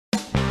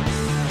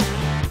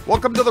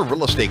Welcome to the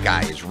Real Estate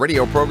Guys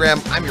radio program.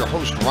 I'm your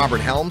host,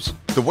 Robert Helms.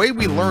 The way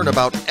we learn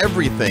about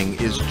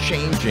everything is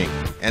changing.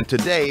 And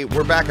today,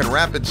 we're back in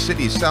Rapid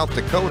City, South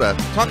Dakota,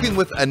 talking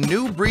with a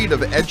new breed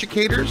of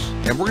educators,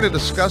 and we're going to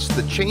discuss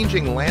the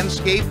changing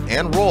landscape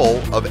and role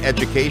of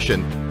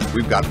education.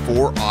 We've got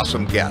 4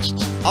 awesome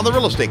guests on the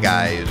Real Estate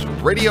Guys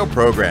radio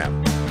program.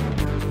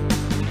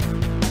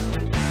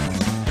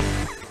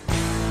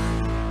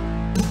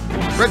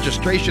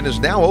 Registration is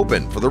now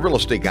open for the Real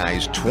Estate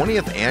Guys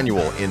 20th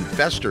Annual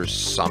Investor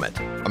Summit.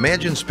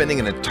 Imagine spending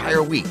an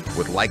entire week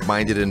with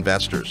like-minded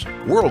investors,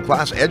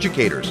 world-class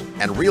educators,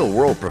 and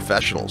real-world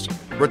professionals.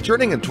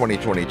 Returning in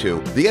 2022,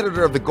 the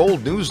editor of the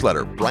Gold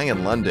newsletter,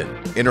 Brian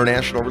London,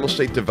 international real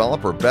estate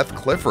developer Beth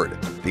Clifford,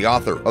 the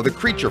author of The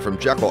Creature from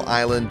Jekyll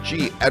Island,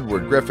 G.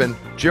 Edward Griffin,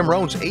 Jim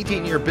Rohn's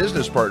 18-year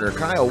business partner,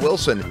 Kyle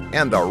Wilson,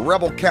 and the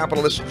rebel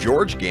capitalist,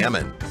 George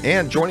Gammon.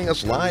 And joining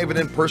us live and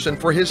in person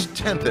for his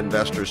 10th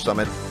Investor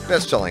Summit,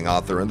 best-selling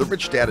author and the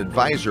Rich Dad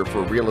advisor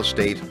for real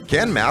estate,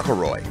 Ken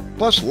McElroy.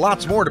 Plus,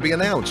 lots more to be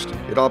announced.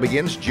 It all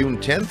begins June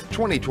 10th,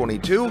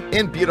 2022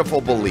 in beautiful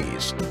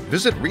Belize.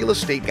 Visit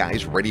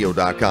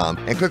realestateguysradio.com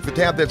and click the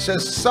tab that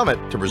says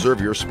Summit to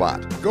reserve your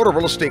spot. Go to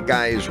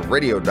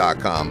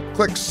realestateguysradio.com,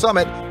 click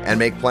Summit, and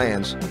make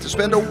plans to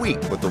spend a week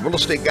with the Real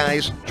Estate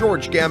Guys,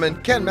 George Gammon,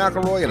 Ken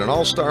McElroy, and an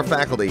all-star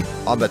faculty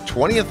on the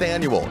 20th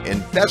Annual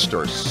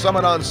Investor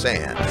Summit on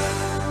Sand.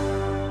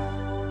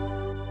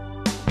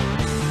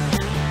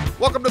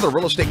 Welcome to the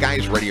Real Estate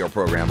Guys radio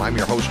program. I'm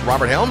your host,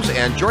 Robert Helms,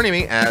 and joining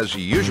me, as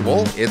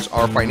usual, it's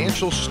our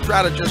financial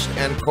strategist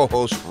and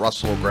co-host,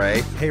 Russell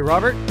Gray. Hey,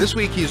 Robert. This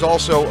week, he's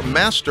also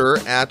master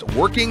at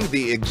working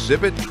the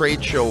exhibit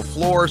trade show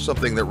floor,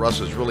 something that Russ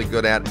is really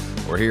good at.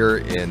 We're here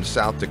in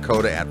South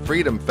Dakota at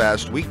Freedom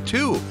Fest, week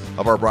 2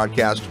 of our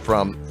broadcast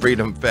from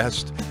Freedom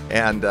Fest.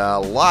 And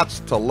lots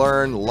to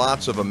learn,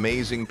 lots of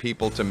amazing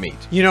people to meet.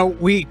 You know,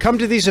 we come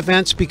to these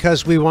events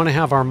because we want to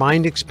have our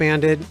mind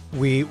expanded.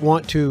 We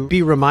want to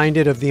be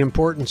reminded of the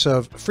importance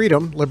of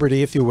freedom,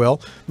 liberty, if you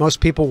will. Most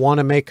people want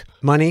to make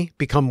money,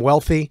 become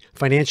wealthy,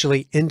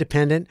 financially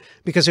independent,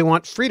 because they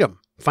want freedom,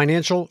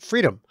 financial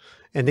freedom.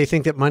 And they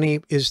think that money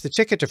is the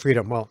ticket to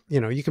freedom. Well,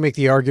 you know, you can make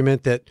the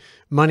argument that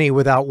money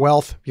without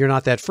wealth, you're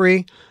not that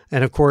free.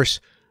 And of course,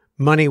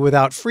 money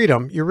without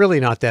freedom, you're really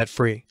not that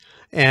free.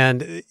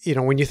 And, you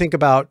know, when you think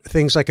about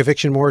things like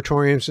eviction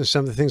moratoriums and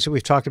some of the things that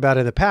we've talked about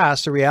in the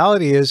past, the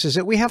reality is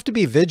that we have to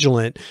be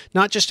vigilant,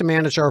 not just to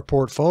manage our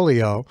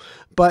portfolio,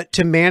 but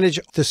to manage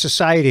the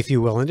society, if you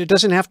will. And it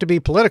doesn't have to be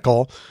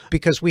political,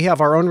 because we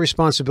have our own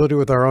responsibility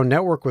with our own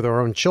network, with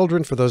our own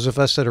children, for those of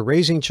us that are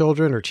raising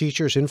children or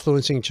teachers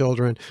influencing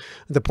children.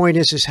 The point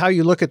is how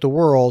you look at the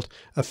world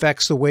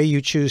affects the way you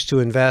choose to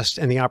invest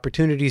and the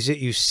opportunities that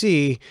you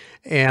see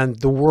and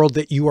the world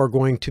that you are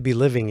going to be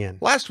living in.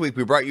 Last week,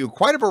 we brought you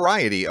quite a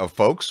variety of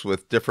folks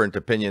with different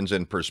opinions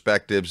and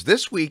perspectives.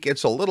 This week,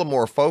 it's a little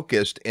more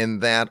focused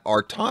in that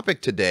our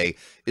topic today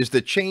is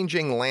the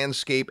changing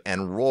landscape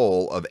and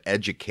role of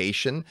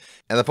education.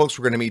 And the folks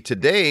we're going to meet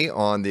today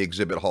on the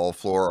exhibit hall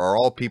floor are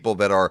all people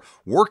that are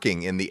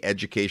working in the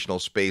educational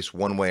space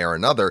one way or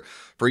another.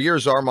 For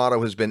years, our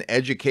motto has been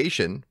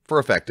education for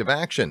effective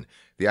action.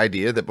 The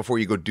idea that before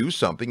you go do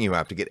something, you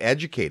have to get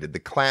educated. The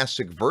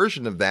classic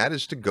version of that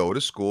is to go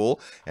to school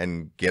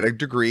and get a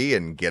degree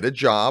and get a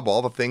job,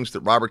 all the things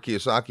that Robert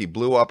Kiyosaki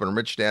blew up in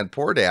Rich Dad,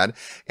 Poor Dad.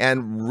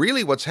 And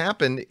really what's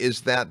happened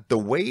is that the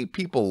way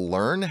people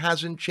learn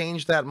hasn't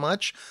changed that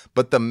much,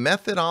 but the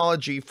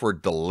methodology for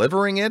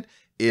delivering it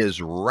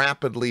is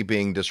rapidly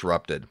being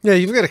disrupted. Yeah,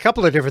 you've got a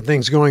couple of different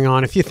things going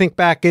on. If you think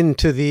back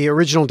into the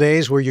original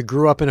days where you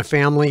grew up in a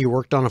family, you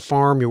worked on a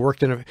farm, you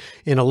worked in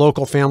a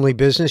local family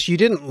business, you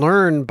didn't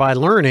learn by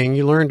learning,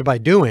 you learned by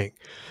doing.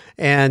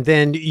 And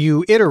then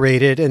you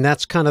iterated, and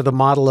that's kind of the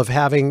model of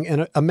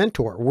having a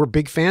mentor. We're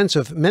big fans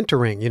of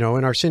mentoring. You know,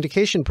 in our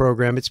syndication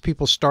program, it's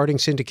people starting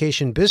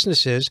syndication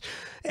businesses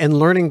and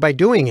learning by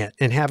doing it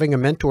and having a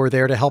mentor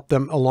there to help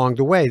them along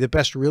the way. The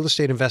best real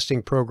estate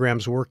investing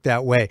programs work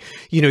that way.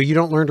 You know, you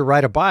don't learn to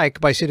ride a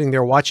bike by sitting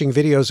there watching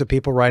videos of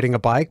people riding a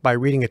bike, by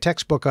reading a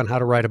textbook on how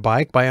to ride a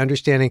bike, by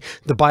understanding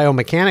the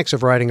biomechanics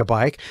of riding a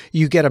bike.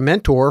 You get a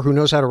mentor who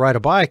knows how to ride a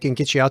bike and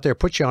gets you out there,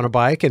 puts you on a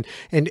bike, and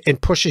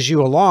pushes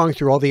you along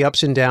through all the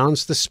ups and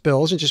downs, the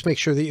spills, and just make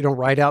sure that you don't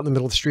ride out in the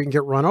middle of the street and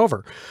get run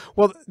over.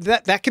 Well,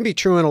 that can be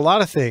true in a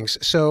lot of things.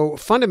 So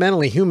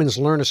fundamentally, humans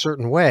learn a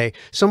certain way.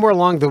 Somewhere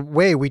along the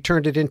way, we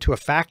turned it into a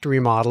factory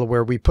model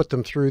where we put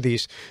them through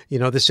these, you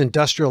know, this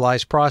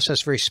industrialized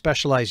process, very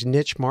specialized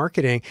niche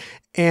marketing.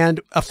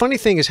 And a funny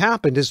thing has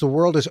happened is the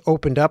world has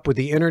opened up with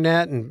the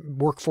internet, and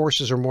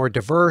workforces are more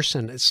diverse,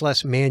 and it's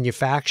less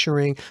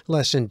manufacturing,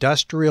 less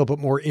industrial, but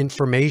more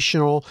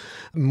informational,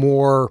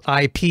 more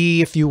IP,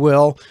 if you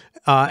will.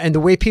 And the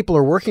way people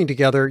are working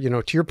together, you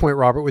know, to your point,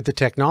 Robert, with the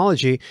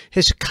technology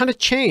has kind of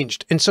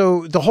changed. And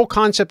so the whole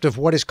concept of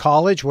what is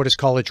college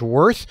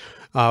worth,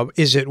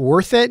 Is it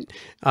worth it?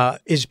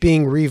 Is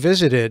being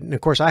revisited. And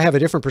of course, I have a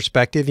different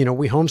perspective.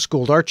 We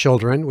homeschooled our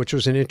children, which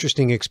was an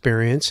interesting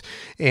experience.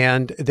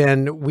 And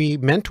then we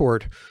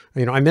mentored.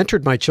 I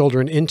mentored my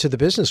children into the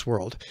business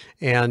world,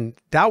 and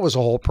that was a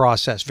whole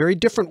process. Very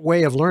different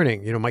way of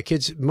learning.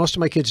 Most of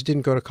my kids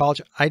didn't go to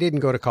college. I didn't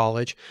go to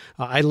college.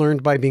 I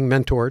learned by being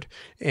mentored,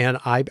 and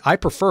I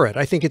prefer it.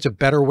 I think it's a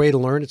better way to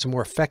learn. It's a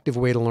more effective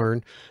way to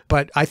learn.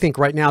 But I think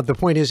right now, the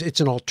point is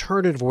it's an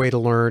alternative way to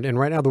learn. And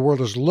right now the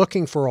world is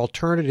looking for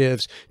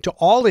alternatives to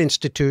all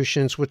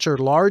institutions, which are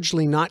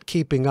largely not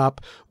keeping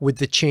up with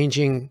the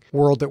changing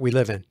world that we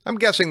live in. I'm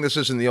guessing this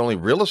isn't the only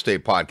real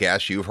estate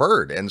podcast you've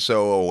heard. And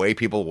so a way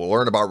people will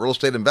learn about real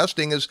estate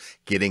investing is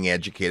getting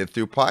educated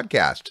through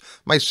podcasts.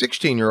 My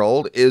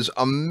 16-year-old is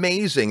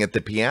amazing at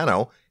the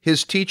piano.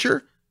 His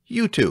teacher,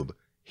 YouTube.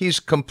 He's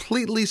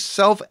completely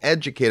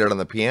self-educated on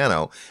the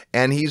piano,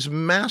 and he's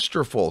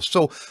masterful.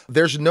 So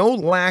there's no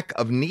lack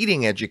of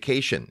needing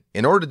education.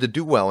 In order to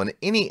do well in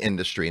any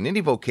industry, in any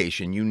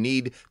vocation, you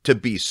need to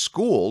be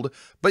schooled,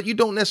 but you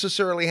don't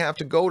necessarily have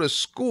to go to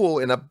school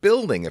in a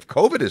building. If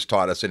COVID has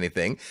taught us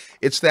anything,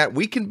 it's that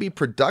we can be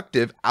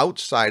productive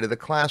outside of the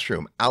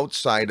classroom,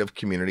 outside of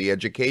community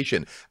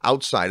education,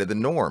 outside of the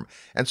norm.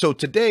 And so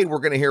today we're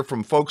going to hear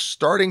from folks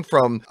starting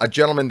from a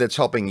gentleman that's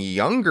helping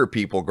younger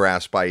people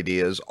grasp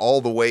ideas all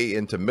the way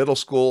into middle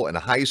school and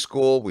high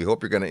school. We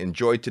hope you're going to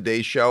enjoy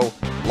today's show.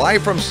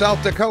 Live from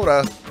South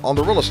Dakota on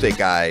the Real Estate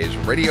Guys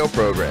radio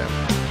program.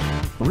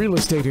 Real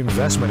estate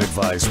investment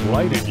advice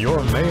right in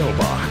your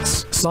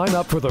mailbox. Sign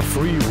up for the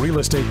free Real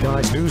Estate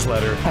Guys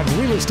newsletter at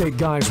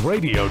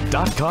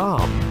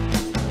realestateguysradio.com.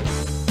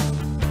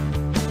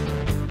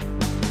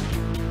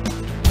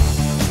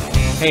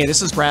 Hey,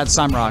 this is Brad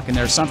Sumrok, and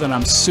there's something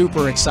I'm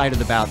super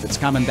excited about that's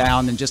coming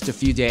down in just a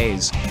few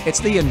days. It's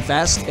the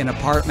Invest in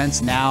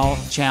Apartments Now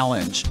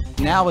Challenge.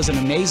 Now is an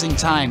amazing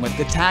time with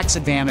the tax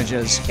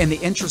advantages and the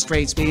interest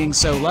rates being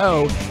so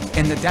low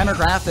and the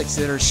demographics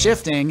that are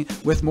shifting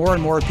with more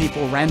and more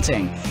people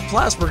renting.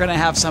 Plus, we're going to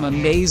have some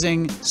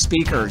amazing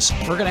speakers.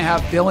 We're going to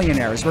have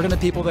billionaires. We're going to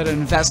have people that have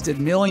invested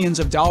millions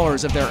of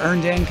dollars of their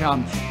earned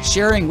income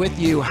sharing with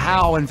you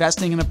how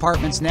investing in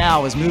apartments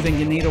now is moving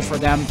the needle for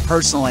them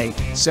personally.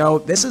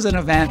 So this is an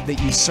event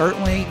that you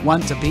certainly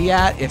want to be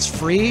at. It's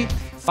free.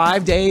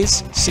 5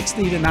 days,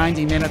 60 to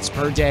 90 minutes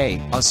per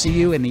day. I'll see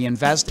you in the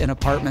Invest in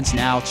Apartments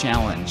Now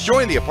Challenge.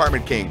 Join the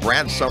Apartment King,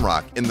 Brad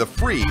Sumrok, in the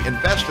free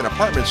Invest in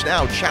Apartments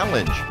Now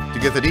Challenge. To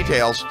get the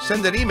details,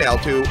 send an email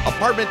to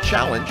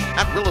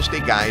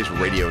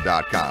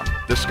apartmentchallenge@realestateguysradio.com.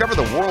 Discover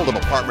the world of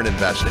apartment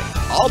investing.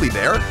 I'll be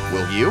there.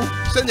 Will you?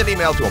 Send an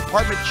email to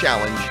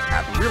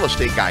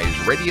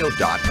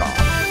apartmentchallenge@realestateguysradio.com.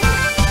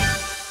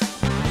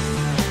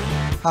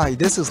 Hi,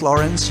 this is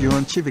Lawrence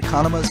Yun, Chief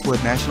Economist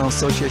with National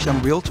Association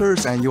of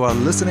Realtors, and you are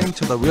listening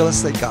to the Real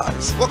Estate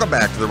Guys. Welcome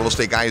back to the Real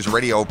Estate Guys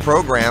radio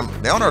program.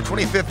 Now in our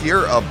 25th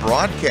year of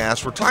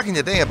broadcast, we're talking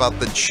today about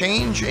the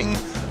changing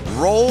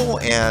role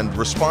and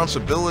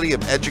responsibility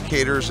of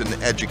educators in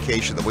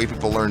education. The way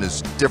people learn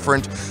is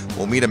different.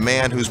 We'll meet a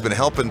man who's been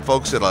helping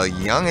folks at a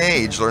young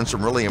age learn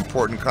some really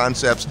important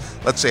concepts.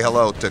 Let's say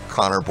hello to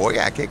Connor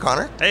Boyack. Hey,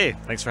 Connor. Hey,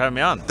 thanks for having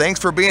me on. Thanks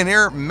for being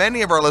here.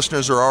 Many of our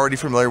listeners are already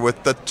familiar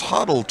with the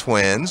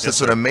tuttletwins.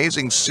 It's an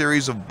amazing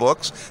series of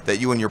books that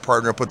you and your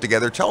partner put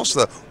together. Tell us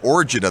the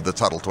origin of the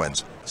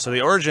tuttletwins. So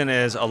the origin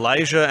is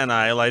Elijah and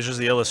I, Elijah's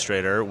the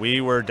illustrator, we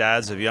were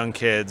dads of young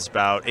kids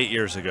about 8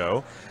 years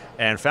ago,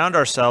 and found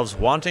ourselves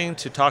wanting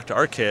to talk to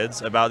our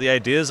kids about the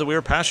ideas that we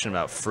were passionate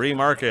about, free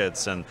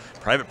markets and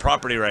private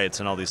property rights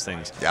and all these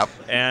things. Yep.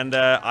 And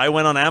I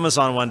went on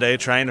Amazon one day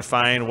trying to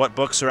find what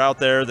books are out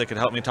there that could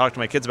help me talk to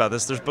my kids about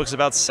this. There's books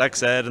about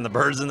sex ed and the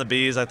birds and the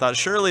bees. I thought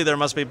surely there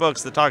must be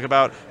books that talk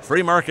about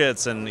free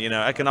markets and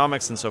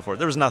economics and so forth.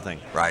 There was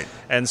nothing. Right.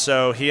 And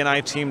so he and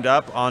I teamed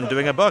up on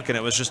doing a book, and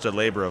it was just a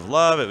labor of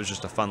love. It was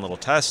just a fun little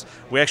test.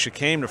 We actually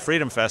came to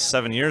Freedom Fest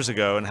 7 years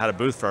ago and had a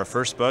booth for our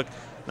first book.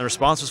 The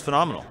response was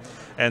phenomenal.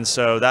 And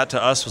so that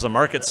to us was a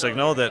market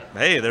signal that,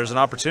 hey, there's an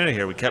opportunity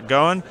here. We kept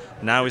going.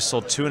 Now we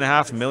sold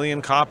 2.5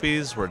 million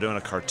copies. We're doing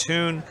a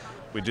cartoon.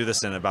 We do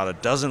this in about a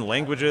dozen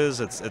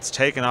languages. It's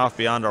taken off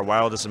beyond our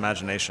wildest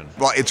imagination.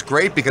 Well, it's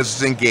great because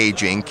it's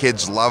engaging.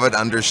 Kids love it,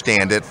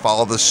 understand it,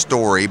 follow the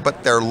story,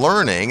 but they're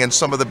learning. And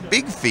some of the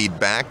big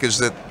feedback is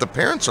that the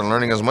parents are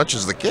learning as much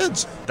as the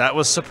kids. That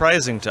was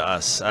surprising to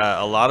us.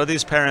 A lot of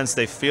these parents,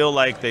 they feel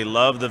like they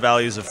love the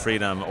values of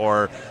freedom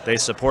or they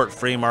support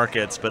free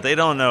markets, but they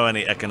don't know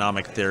any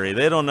economic theory.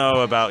 They don't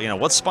know about,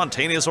 what's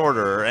spontaneous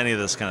order or any of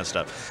this kind of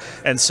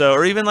stuff. And so,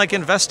 or even like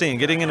investing,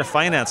 getting into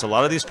finance, a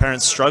lot of these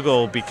parents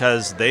struggle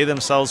because they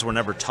themselves were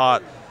never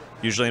taught,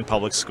 usually in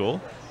public school,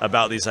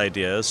 about these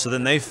ideas. So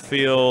then they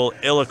feel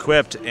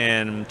ill-equipped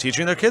in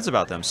teaching their kids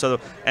about them. So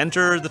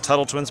enter the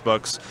tuttletwins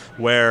books,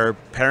 where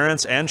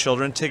parents and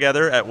children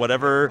together at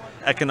whatever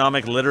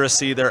economic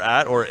literacy they're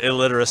at, or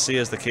illiteracy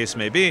as the case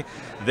may be,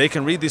 they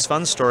can read these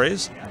fun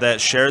stories that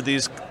share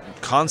these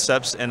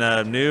concepts in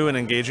a new and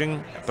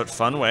engaging but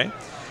fun way.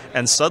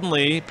 And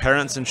suddenly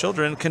parents and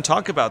children can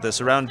talk about this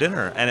around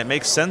dinner, and it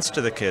makes sense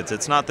to the kids.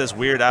 It's not this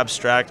weird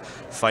abstract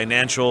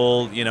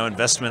financial,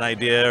 investment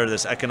idea or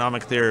this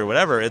economic theory or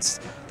whatever. It's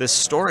this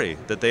story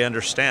that they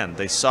understand.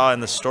 They saw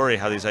in the story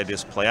how these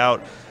ideas play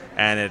out,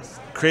 and it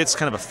creates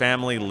kind of a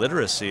family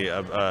literacy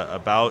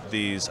about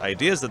these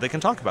ideas that they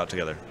can talk about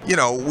together.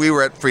 We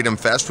were at Freedom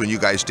Fest when you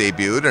guys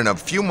debuted, and a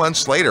few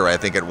months later, I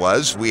think it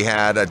was, we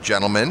had a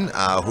gentleman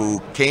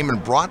who came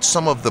and brought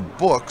some of the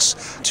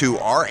books to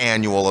our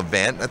annual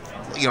event.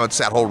 It's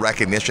that whole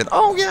recognition.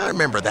 Oh, yeah, I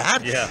remember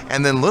that. Yeah.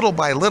 And then little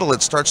by little,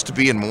 it starts to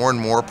be in more and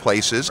more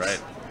places.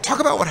 Right. Talk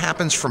about what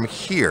happens from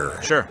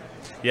here. Sure.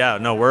 Yeah,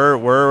 no,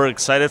 we're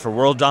excited for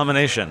world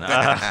domination.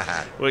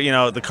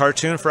 The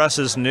cartoon for us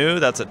is new.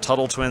 That's at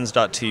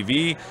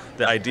tuttletwins.tv.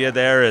 The idea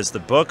there is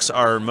the books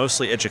are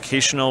mostly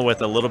educational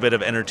with a little bit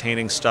of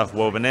entertaining stuff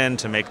woven in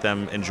to make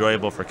them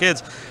enjoyable for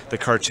kids. The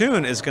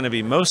cartoon is going to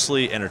be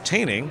mostly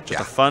entertaining,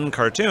 just a fun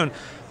cartoon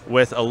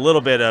with a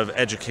little bit of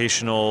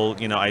educational,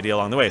 idea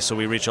along the way. So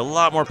we reach a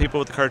lot more people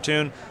with the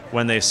cartoon.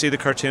 When they see the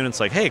cartoon,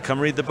 it's like, hey, come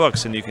read the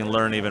books and you can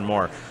learn even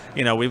more.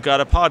 We've got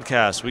a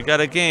podcast, we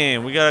got a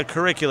game, we got a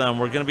curriculum,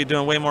 we're going to be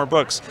doing way more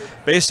books.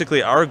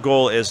 Basically, our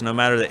goal is no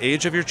matter the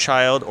age of your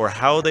child or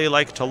how they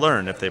like to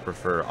learn, if they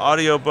prefer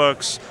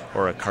audiobooks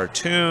or a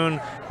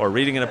cartoon or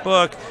reading in a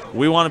book,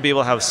 we want to be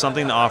able to have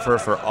something to offer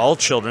for all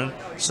children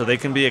so they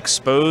can be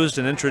exposed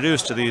and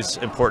introduced to these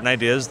important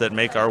ideas that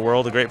make our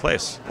world a great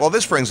place. Well,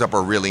 this brings up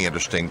a really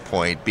interesting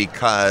point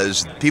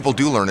because people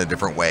do learn in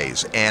different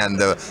ways. And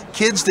the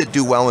kids that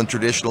do well in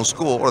traditional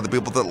school are the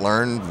people that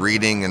learn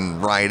reading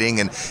and writing,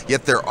 and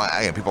yet there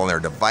are people on their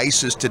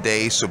devices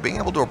today. So being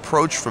able to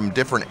approach from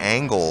different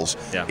angles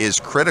is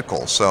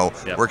critical. So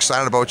we're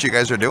excited about what you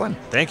guys are doing.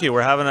 Thank you.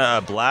 We're having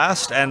a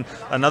blast. And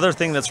another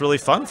thing that's really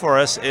fun for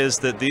us is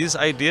that these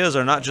ideas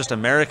are not just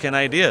American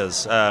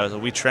ideas.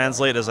 We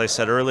translate, as I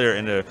said earlier,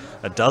 into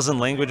a dozen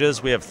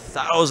languages. We have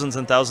thousands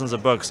and thousands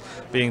of books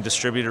being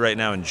distributed right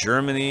now in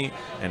Germany,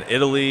 in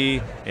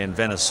Italy, in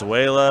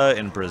Venezuela,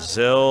 in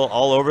Brazil,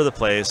 all over the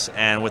place.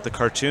 And with the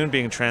cartoon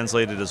being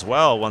translated as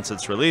well, once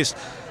it's released,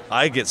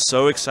 I get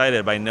so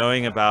excited by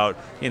knowing about,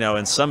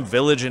 in some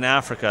village in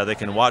Africa, they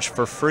can watch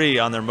for free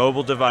on their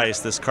mobile device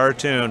this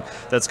cartoon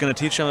that's going to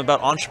teach them about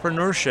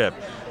entrepreneurship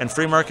and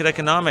free market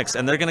economics.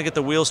 And they're going to get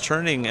the wheels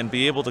turning and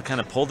be able to kind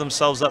of pull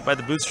themselves up by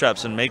the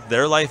bootstraps and make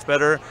their life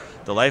better,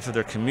 the life of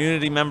their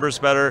community members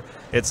better.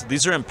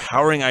 These are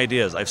empowering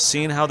ideas. I've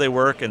seen how they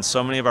work in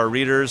so many of our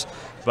readers.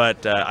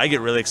 But I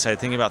get really excited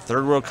thinking about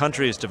third world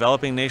countries,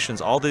 developing nations,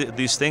 all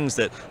these things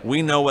that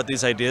we know what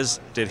these ideas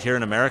did here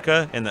in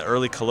America in the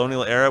early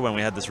colonial era when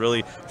we had this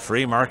really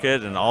free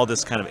market and all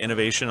this kind of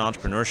innovation,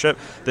 entrepreneurship.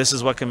 This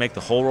is what can make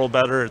the whole world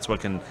better. It's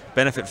what can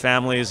benefit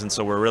families. And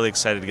so we're really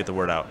excited to get the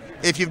word out.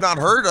 If you've not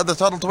heard of the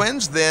Tuttle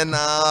Twins, then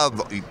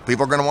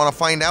people are going to want to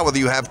find out whether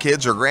you have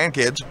kids or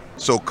grandkids.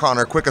 So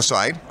Connor, quick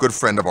aside, good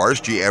friend of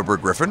ours, G.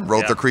 Edward Griffin,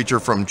 wrote The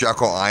Creature from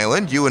Jekyll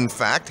Island. You, in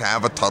fact,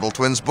 have a Tuttle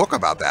Twins book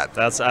about that.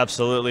 That's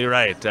absolutely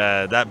right.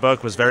 That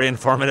book was very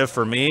informative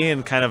for me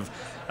and kind of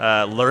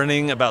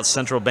learning about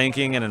central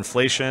banking and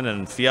inflation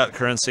and fiat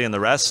currency and the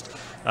rest.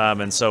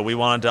 And so we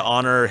wanted to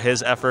honor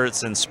his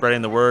efforts in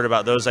spreading the word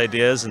about those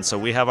ideas. And so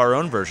we have our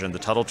own version, the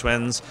Tuttle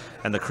Twins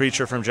and the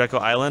Creature from Jekyll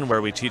Island,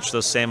 where we teach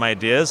those same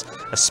ideas,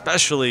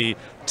 especially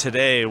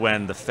today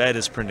when the Fed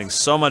is printing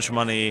so much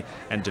money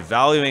and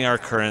devaluing our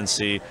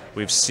currency.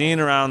 We've seen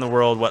around the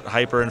world what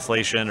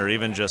hyperinflation or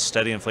even just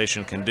steady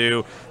inflation can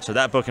do. So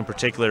that book in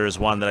particular is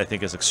one that I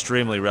think is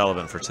extremely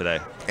relevant for today.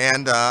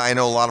 And I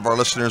know a lot of our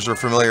listeners are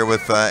familiar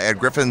with Ed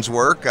Griffin's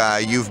work.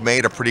 You've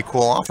made a pretty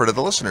cool offer to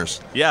the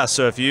listeners. Yeah,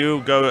 so if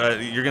you go,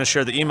 you're going to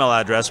share the email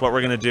address. What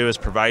we're going to do is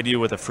provide you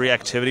with a free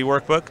activity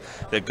workbook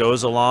that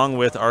goes along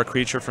with our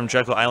Creature from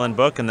Jekyll Island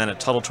book. And then at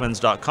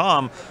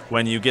tuttletwins.com,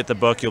 when you get the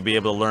book, you'll be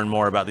able to learn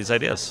more about these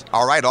ideas.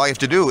 All right, all you have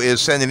to do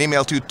is send an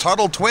email to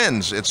Tuttle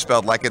Twins. It's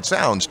spelled like it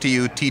sounds,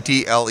 Tuttle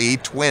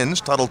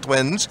Twins, Tuttle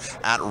Twins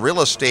at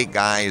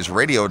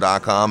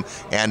realestateguysradio.com,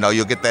 and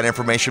you'll get that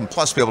information,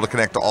 plus be able to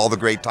connect to all the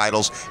great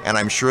titles, and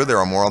I'm sure there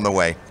are more on the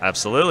way.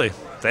 Absolutely.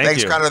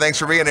 Thanks, Connor. Thanks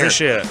for being here.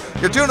 Appreciate it.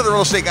 You're tuned to the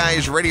Real Estate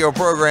Guys radio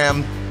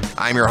program.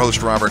 I'm your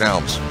host, Robert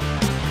Helms.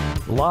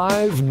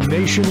 Live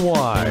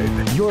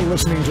nationwide, you're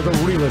listening to the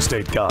Real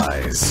Estate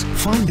Guys.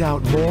 Find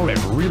out more at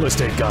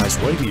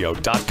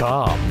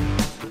realestateguysradio.com.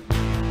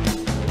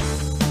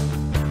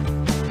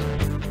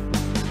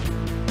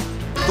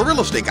 The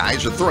Real Estate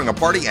Guys are throwing a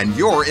party and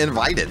you're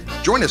invited.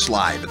 Join us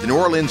live at the New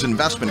Orleans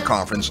Investment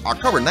Conference,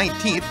 October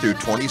 19th through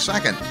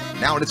 22nd.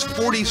 Now in its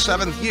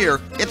 47th year,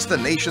 it's the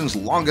nation's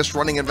longest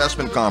running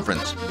investment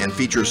conference and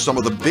features some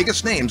of the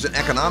biggest names in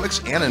economics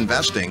and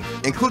investing,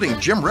 including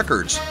Jim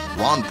Rickards,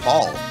 Ron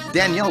Paul,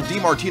 Danielle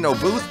DiMartino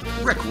Booth,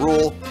 Rick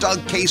Rule,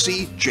 Doug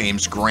Casey,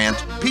 James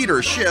Grant,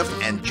 Peter Schiff,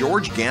 and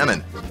George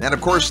Gannon. And of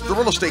course, the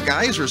Real Estate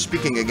Guys are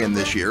speaking again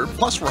this year.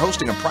 Plus, we're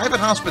hosting a private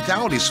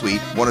hospitality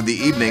suite one of the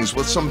evenings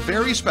with some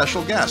very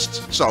special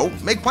guests. So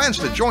make plans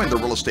to join the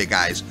Real Estate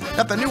Guys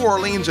at the New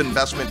Orleans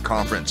Investment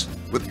Conference.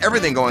 With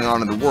everything going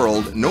on in the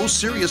world, no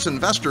serious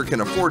investor can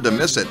afford to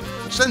miss it.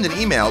 Send an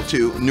email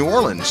to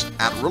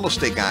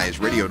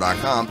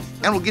neworleans@realestateguysradio.com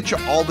and we'll get you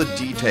all the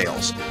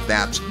details.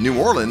 That's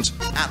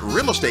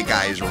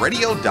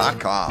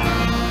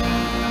neworleans@realestateguysradio.com.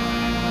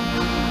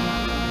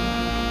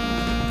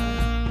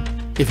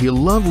 If you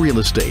love real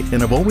estate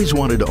and have always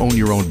wanted to own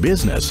your own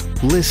business,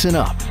 listen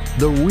up.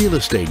 The Real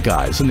Estate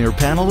Guys and their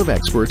panel of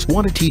experts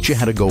want to teach you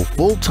how to go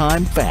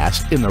full-time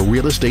fast in the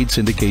real estate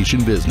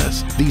syndication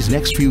business. These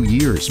next few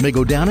years may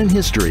go down in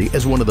history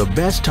as one of the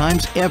best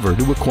times ever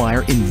to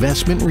acquire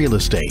investment real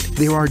estate.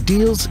 There are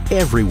deals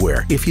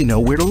everywhere if you know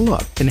where to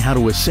look and how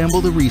to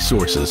assemble the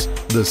resources.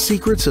 The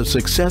Secrets of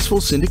Successful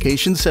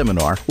Syndication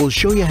seminar will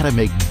show you how to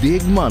make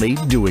big money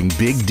doing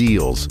big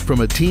deals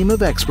from a team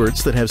of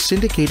experts that have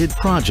syndicated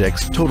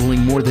projects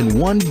totaling more than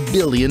 $1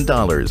 billion.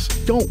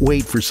 Don't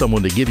wait for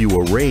someone to give you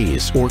a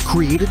raise or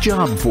create a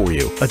job for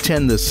you.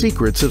 Attend the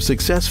Secrets of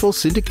Successful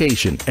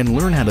Syndication and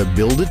learn how to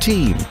build a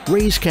team,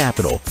 raise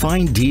capital,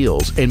 find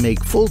deals, and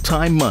make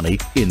full-time money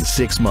in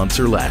 6 months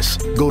or less.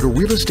 Go to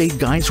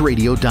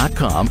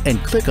realestateguysradio.com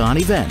and click on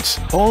events.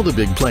 All the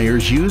big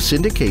players use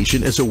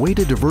syndication as a way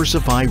to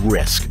diversify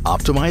risk,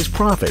 optimize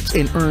profits,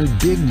 and earn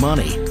big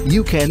money.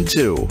 You can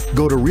too.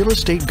 Go to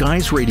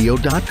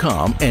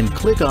realestateguysradio.com and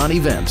click on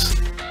events.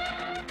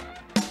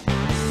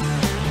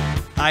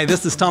 Hi,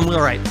 this is Tom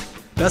Wheelwright,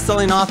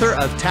 best-selling author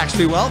of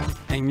Tax-Free Wealth,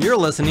 and you're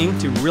listening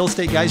to Real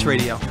Estate Guys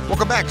Radio.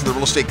 Welcome back to the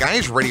Real Estate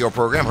Guys radio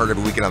program, heard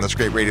every weekend on this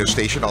great radio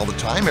station all the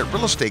time at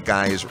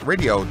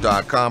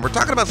realestateguysradio.com. We're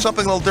talking about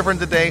something a little different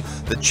today,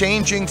 the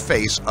changing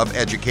face of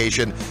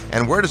education.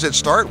 And where does it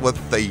start?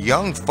 With the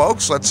young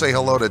folks. Let's say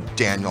hello to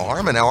Daniel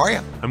Harmon. How are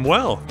you? I'm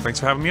well. Thanks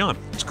for having me on.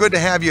 It's good to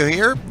have you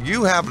here.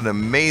 You have an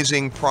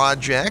amazing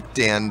project,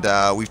 and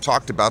we've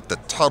talked about the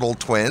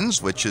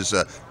tuttletwins, which is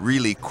a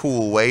really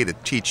cool way to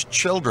teach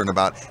children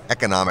about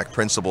economic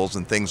principles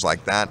and things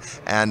like that.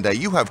 And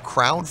you have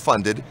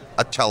crowdfunded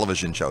a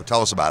television show.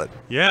 Tell us about it.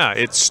 Yeah,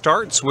 it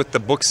starts with the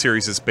book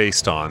series it's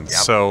based on. Yep.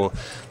 So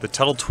the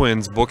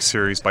Tuttletwins book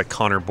series by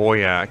Connor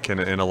Boyack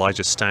and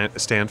Elijah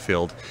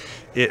Stanfield,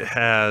 it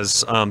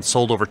has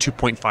sold over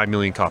 2.5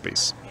 million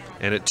copies.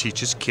 And it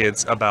teaches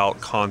kids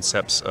about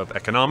concepts of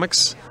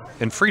economics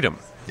and freedom.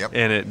 Yep.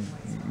 And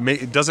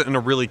it does it in a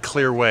really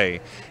clear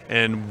way.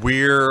 And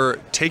we're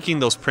taking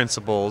those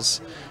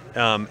principles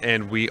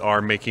and we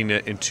are making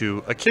it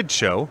into a kid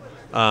show,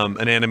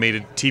 an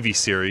animated TV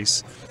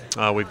series.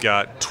 We've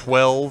got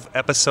 12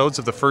 episodes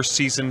of the first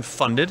season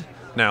funded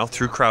now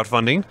through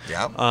crowdfunding.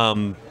 Yep.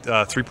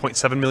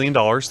 $3.7 million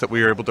that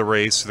we were able to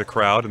raise to the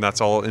crowd, and that's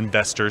all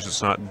investors.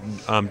 It's not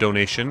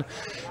donation.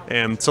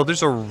 And so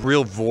there's a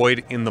real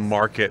void in the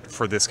market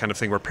for this kind of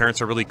thing where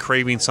parents are really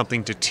craving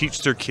something to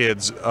teach their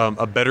kids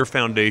a better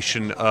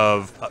foundation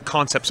of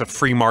concepts of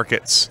free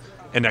markets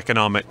and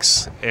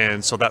economics,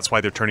 and so that's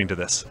why they're turning to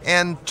this.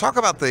 And talk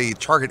about the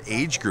target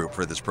age group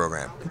for this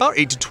program. About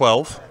 8 to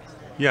 12.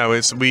 Yeah,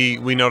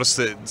 we noticed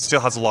that it still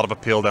has a lot of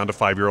appeal down to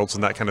 5-year-olds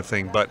and that kind of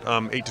thing, but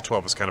 8 to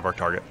 12 is kind of our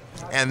target.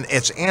 And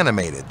it's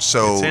animated,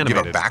 so It's do you have a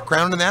animated.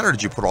 background in that, or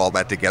did you put all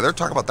that together?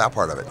 Talk about that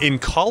part of it. In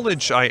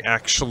college, I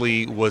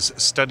actually was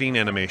studying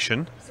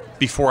animation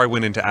before I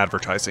went into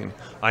advertising.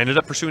 I ended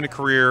up pursuing a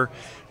career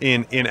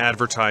in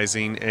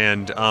advertising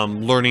and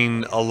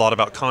learning a lot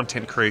about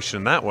content creation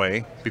in that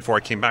way before I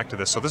came back to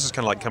this. So this is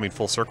kind of like coming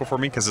full circle for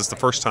me because it's the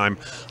first time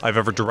I've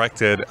ever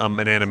directed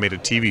an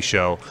animated TV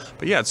show.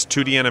 But yeah, it's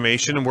 2D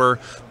animation, and where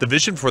the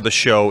vision for the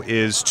show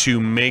is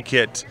to make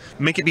it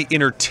be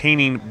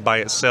entertaining by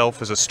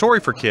itself as a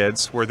story for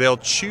kids, where they'll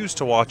choose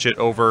to watch it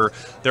over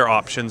their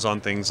options on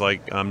things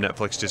like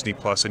Netflix, Disney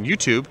Plus, and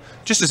YouTube,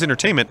 just as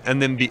entertainment,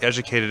 and then be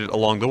educated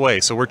along the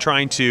way. So we're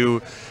trying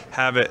to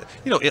have it,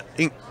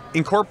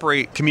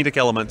 incorporate comedic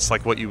elements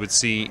like what you would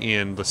see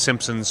in The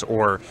Simpsons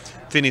or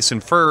Phineas and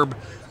Ferb,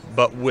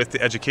 but with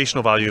the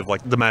educational value of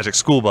like the Magic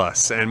School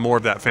Bus and more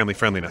of that family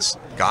friendliness.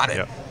 Got it.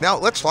 Yep. Now,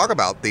 let's talk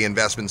about the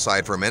investment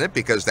side for a minute,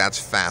 because that's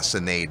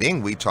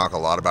fascinating. We talk a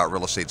lot about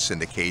real estate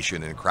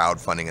syndication and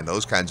crowdfunding and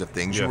those kinds of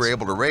things. Yes. You were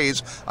able to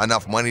raise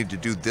enough money to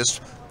do this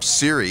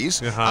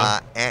series.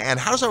 And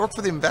how does that work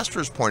for the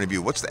investor's point of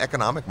view? What's the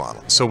economic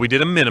model? So we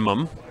did a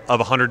minimum of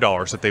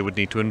 $100 that they would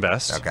need to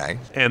invest. Okay.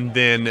 And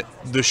then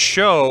the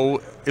show,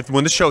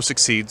 when the show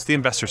succeeds, the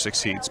investor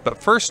succeeds. But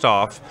first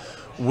off,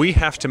 we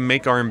have to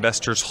make our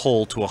investors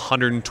whole to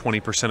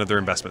 120% of their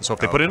investment. So if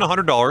they put in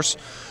 $100,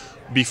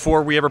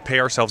 before we ever pay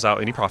ourselves out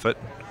any profit,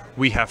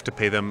 we have to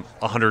pay them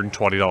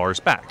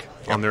 $120 back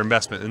on their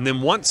investment. And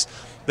then once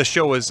the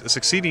show is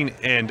succeeding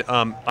and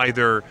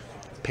either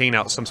paying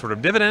out some sort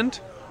of dividend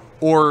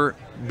or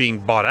being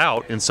bought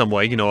out in some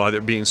way, either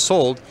being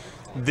sold,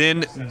 then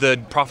the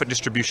profit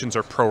distributions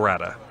are pro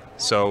rata.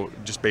 So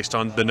just based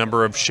on the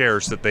number of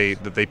shares that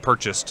they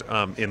purchased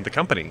in the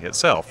company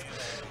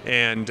itself.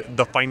 And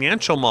the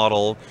financial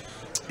model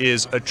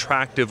is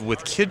attractive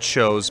with kid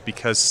shows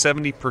because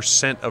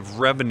 70% of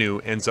revenue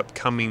ends up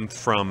coming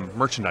from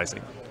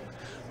merchandising.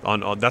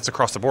 That's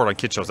across the board on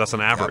kid shows. That's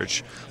an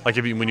average. Like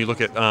when you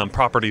look at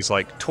properties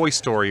like Toy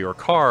Story or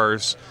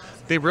Cars,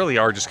 they really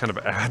are just kind of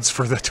ads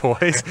for the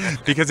toys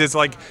because it's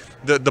like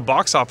the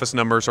box office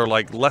numbers are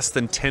like less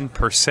than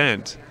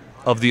 10%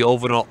 of the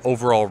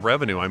overall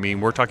revenue. I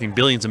mean, we're talking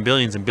billions and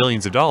billions and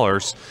billions of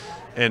dollars,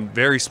 and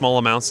very small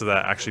amounts of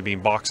that actually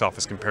being box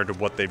office compared to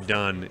what they've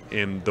done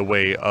in the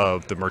way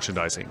of the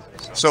merchandising.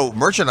 So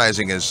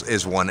merchandising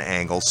is one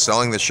angle.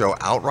 Selling the show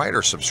outright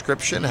or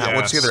subscription? Yes.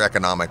 What's the other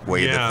economic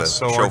way that the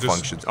show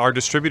functions? Our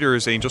distributor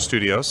is Angel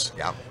Studios.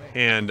 Yeah.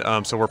 And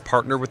so we're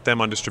partnered with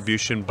them on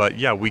distribution, but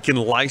yeah, we can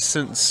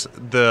license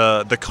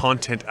the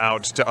content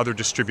out to other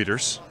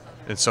distributors.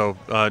 And so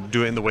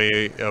do it in the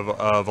way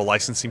of a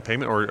licensing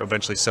payment, or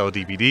eventually sell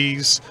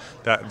DVDs.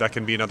 That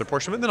can be another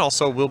portion of it. And then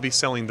also we'll be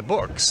selling the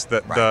books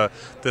that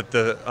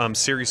the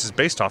series is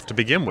based off to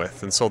begin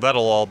with. And so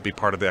that'll all be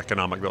part of the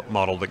economic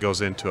model that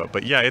goes into it.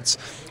 But yeah, it's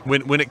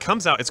when it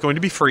comes out, it's going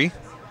to be free.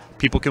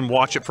 People can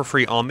watch it for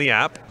free on the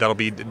app. That'll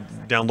be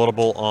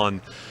downloadable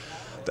on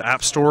the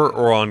App Store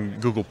or on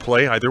Google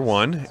Play, either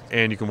one.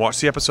 And you can watch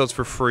the episodes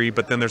for free,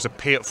 but then there's a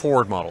pay it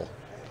forward model.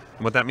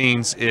 And what that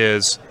means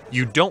is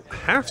you don't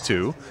have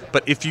to,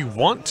 but if you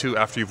want to,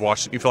 after you've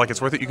watched it, you feel like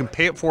it's worth it, you can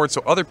pay it forward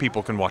so other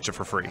people can watch it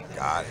for free.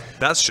 Got it.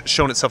 That's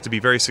shown itself to be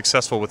very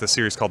successful with a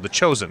series called The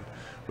Chosen,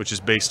 which is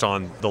based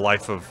on the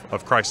life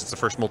of Christ. It's the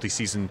first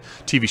multi-season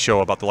TV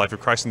show about the life of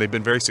Christ, and they've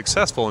been very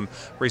successful and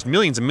raised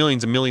millions and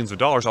millions and millions of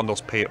dollars on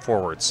those pay it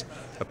forwards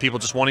of people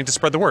just wanting to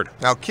spread the word.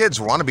 Now, kids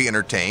want to be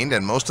entertained,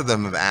 and most of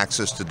them have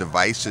access to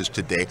devices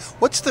today.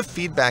 What's the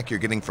feedback you're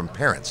getting from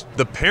parents?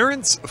 The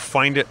parents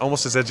find it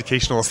almost as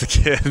educational as the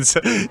kids.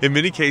 In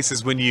many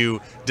cases, when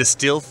you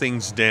distill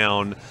things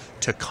down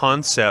to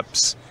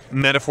concepts,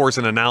 metaphors,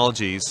 and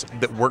analogies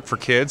that work for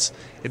kids,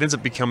 it ends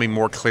up becoming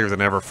more clear than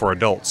ever for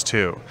adults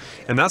too.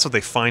 And that's what they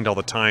find all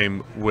the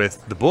time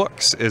with the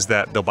books, is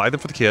that they'll buy them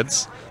for the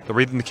kids, they'll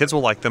read them, the kids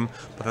will like them,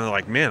 but then they're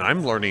like, man,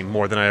 I'm learning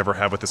more than I ever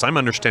have with this. I'm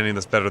understanding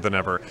this better than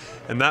ever.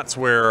 And that's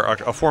where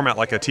a format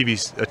like a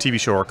TV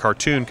show or a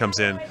cartoon comes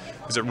in,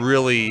 is it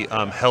really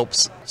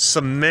helps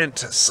cement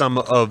some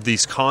of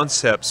these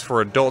concepts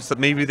for adults that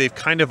maybe they've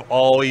kind of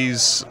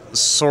always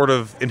sort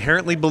of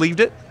inherently believed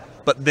it,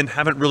 but then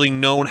haven't really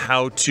known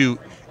how to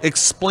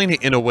explain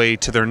it in a way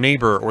to their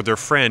neighbor or their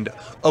friend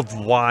of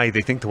why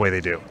they think the way they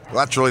do. Well,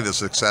 that's really the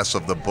success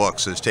of the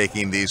books, is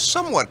taking these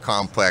somewhat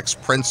complex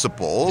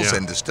principles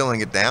and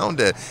distilling it down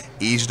to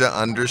easy to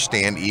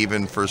understand,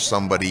 even for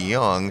somebody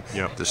young,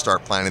 to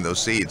start planting those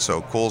seeds.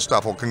 So cool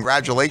stuff. Well,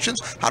 congratulations.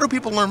 How do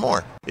people learn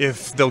more?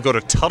 If they'll go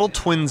to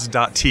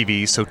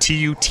tuttletwins.tv, so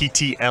Tuttle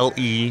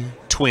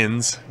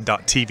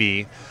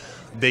twins.tv,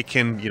 they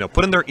can,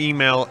 put in their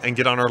email and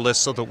get on our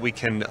list so that we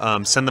can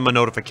send them a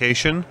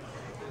notification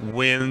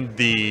when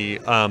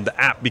the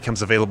app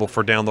becomes available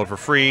for download for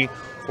free,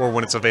 or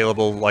when it's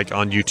available like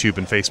on YouTube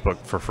and Facebook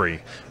for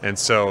free. And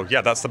so, yeah,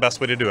 that's the best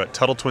way to do it.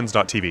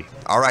 tuttletwins.tv.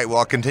 All right,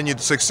 well,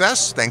 continued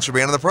success. Thanks for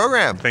being on the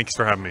program. Thanks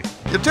for having me.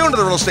 You're tuned to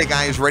the Real Estate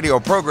Guys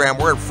radio program.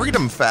 We're at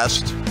Freedom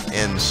Fest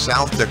in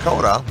South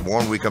Dakota.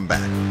 More when we come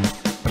back.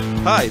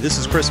 Hi, this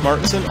is Chris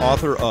Martinson,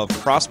 author of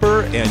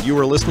Prosper, and you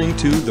are listening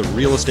to The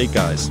Real Estate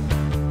Guys.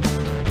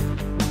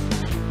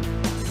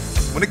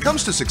 When it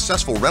comes to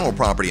successful rental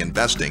property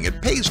investing,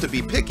 it pays to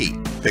be picky.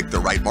 Pick the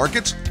right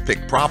markets,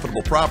 pick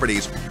profitable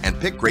properties,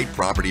 and pick great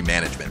property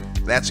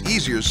management. That's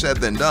easier said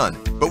than done,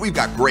 but we've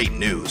got great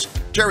news.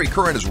 Jerry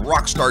Kerr and his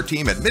rockstar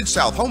team at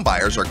Mid-South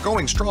Homebuyers are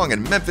going strong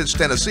in Memphis,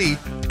 Tennessee,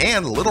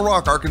 and Little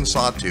Rock,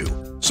 Arkansas, too.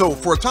 So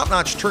for a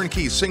top-notch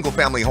turnkey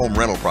single-family home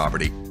rental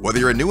property, whether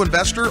you're a new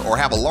investor or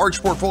have a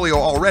large portfolio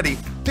already,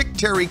 pick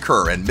Terry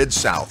Kerr and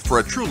Mid-South for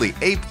a truly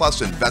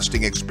A-plus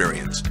investing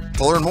experience.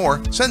 To learn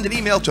more, send an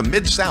email to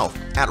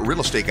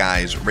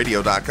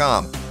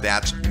midsouth@realestateguysradio.com.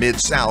 That's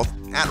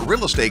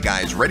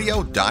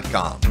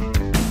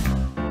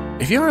midsouth@realestateguysradio.com.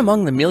 If you're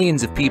among the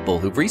millions of people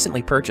who've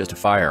recently purchased a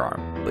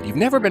firearm, but you've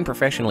never been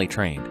professionally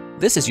trained,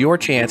 this is your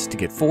chance to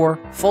get 4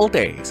 full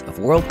days of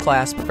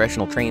world-class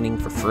professional training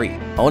for free.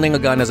 Owning a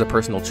gun is a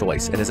personal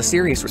choice and is a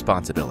serious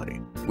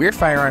responsibility. We're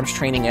firearms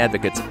training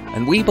advocates,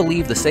 and we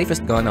believe the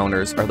safest gun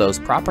owners are those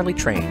properly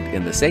trained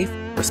in the safe,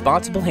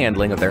 responsible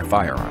handling of their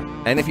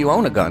firearm. And if you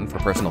own a gun for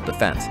personal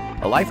defense,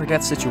 a life or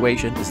death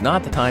situation is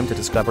not the time to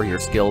discover your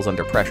skills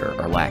under pressure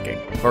are lacking.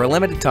 For a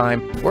limited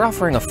time, we're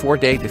offering a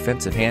 4-day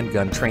defensive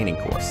handgun training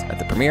course at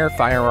the premier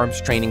firearms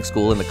training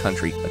school in the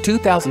country, a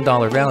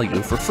 $2,000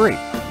 value for free.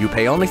 You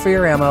pay only for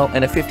your ammo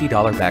and a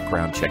 $50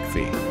 background check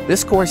fee.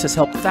 This course has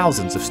helped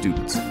thousands of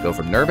students go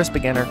from nervous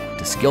beginner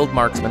to skilled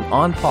marksman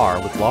on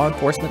par with law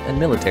enforcement and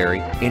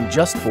military in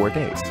just 4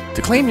 days.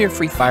 To claim your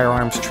free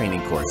firearms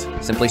training course,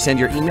 simply send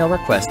your email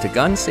request to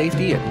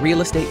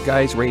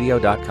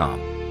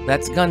gunsafety@realestateguysradio.com.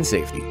 That's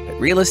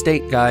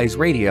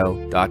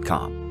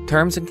gunsafety@realestateguysradio.com.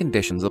 Terms and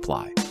conditions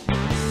apply.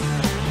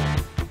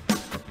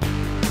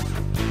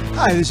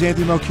 Hi, this is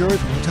Anthony Melchior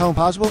from Hotel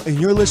Impossible, and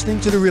you're listening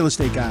to The Real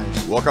Estate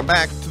Guys. Welcome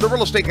back to the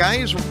Real Estate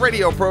Guys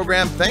radio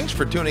program. Thanks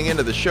for tuning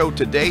into the show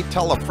today.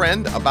 Tell a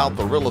friend about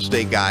the Real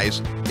Estate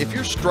Guys. If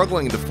you're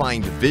struggling to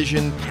find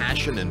vision,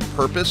 passion, and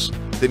purpose,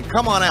 then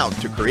come on out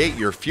to Create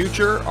Your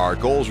Future, our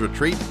goals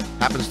retreat,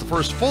 Happens the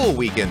first full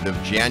weekend of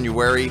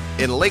January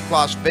in Lake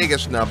Las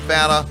Vegas,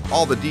 Nevada.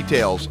 All the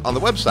details on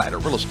the website at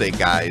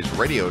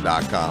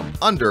realestateguysradio.com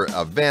under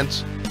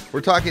events.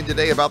 We're talking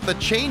today about the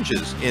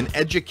changes in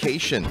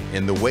education,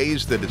 in the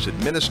ways that it's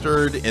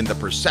administered, in the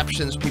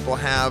perceptions people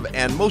have,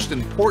 and most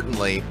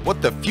importantly,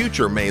 what the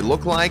future may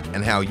look like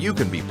and how you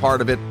can be part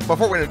of it.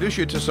 Before we introduce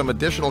you to some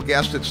additional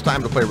guests, it's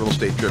time to play Real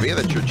Estate Trivia.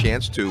 That's your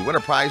chance to win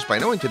a prize by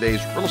knowing today's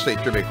Real Estate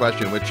Trivia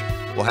question, which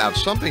will have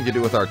something to do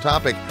with our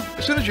topic.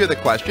 As soon as you hear the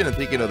question and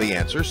think you know the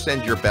answer,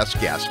 send your best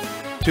guess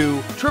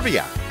to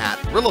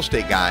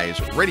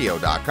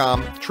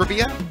trivia@realestateguysradio.com.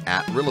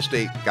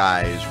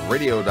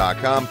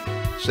 Trivia@realestateguysradio.com.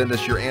 Send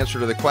us your answer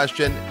to the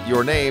question,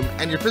 your name,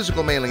 and your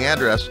physical mailing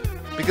address,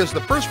 because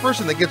the first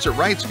person that gets it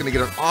right is going to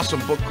get an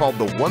awesome book called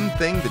The One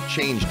Thing That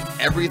Changed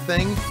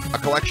Everything, a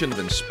collection of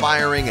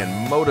inspiring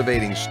and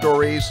motivating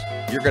stories.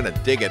 You're going to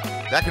dig it.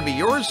 That can be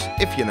yours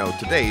if you know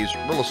today's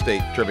Real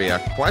Estate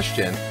Trivia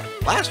question.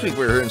 Last week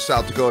we were here in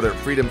South Dakota at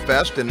Freedom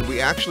Fest, and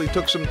we actually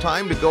took some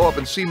time to go up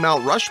and see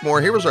Mount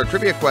Rushmore. Here was our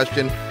trivia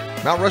question.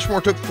 Mount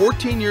Rushmore took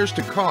 14 years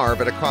to carve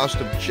at a cost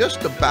of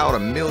just about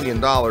 $1 million.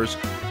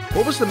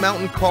 What was the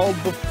mountain called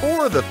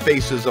before the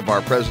faces of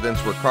our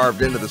presidents were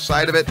carved into the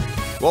side of it?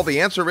 Well,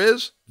 the answer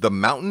is the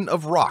Mountain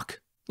of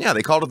Rock. Yeah,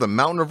 they called it the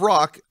Mountain of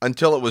Rock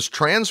until it was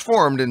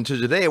transformed into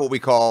today what we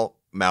call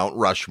Mount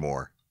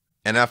Rushmore.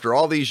 And after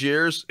all these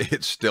years,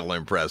 it's still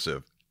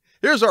impressive.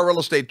 Here's our real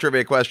estate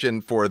trivia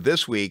question for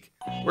this week.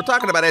 We're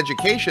talking about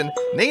education.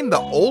 Name the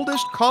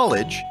oldest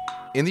college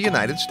in the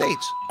United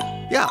States.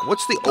 Yeah,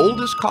 what's the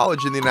oldest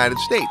college in the United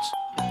States?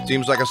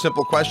 Seems like a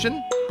simple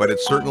question, but it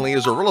certainly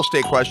is a real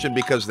estate question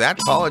because that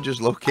college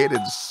is located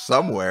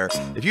somewhere.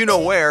 If you know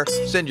where,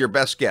 send your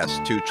best guess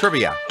to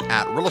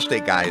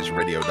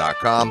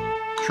trivia@realestateguysradio.com.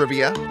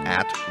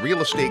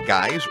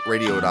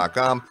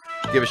 Trivia@realestateguysradio.com.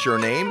 Give us your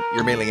name,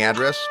 your mailing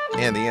address,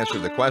 and the answer to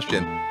the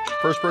question.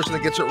 First person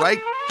that gets it right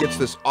gets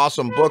this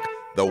awesome book,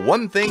 The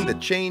One Thing That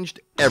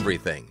Changed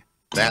Everything.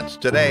 That's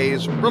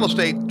today's real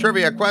estate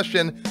trivia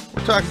question.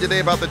 We're talking today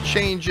about the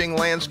changing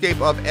landscape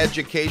of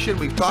education.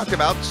 We've talked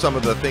about some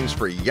of the things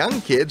for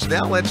young kids.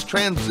 Now let's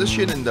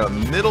transition into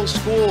middle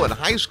school and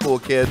high school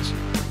kids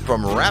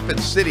from Rapid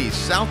City,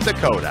 South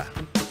Dakota.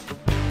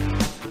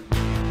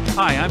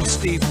 Hi, I'm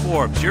Steve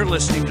Forbes. You're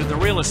listening to The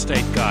Real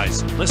Estate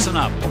Guys. Listen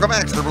up. Welcome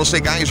back to the Real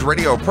Estate Guys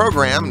radio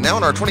program. Now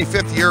in our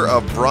 25th year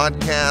of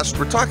broadcast,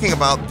 we're talking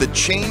about the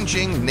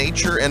changing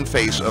nature and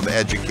face of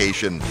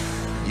education.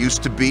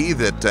 Used to be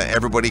that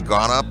everybody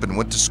got up and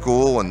went to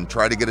school and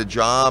tried to get a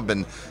job,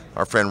 and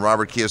our friend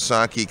Robert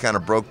Kiyosaki kind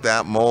of broke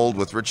that mold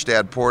with Rich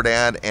Dad, Poor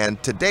Dad.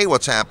 And today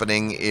what's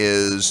happening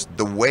is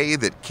the way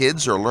that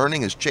kids are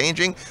learning is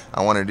changing.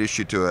 I want to introduce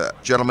you to a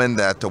gentleman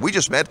that we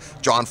just met,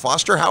 John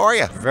Foster. How are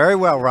you? Very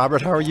well,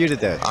 Robert. How are you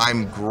today?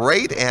 I'm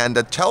great. And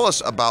tell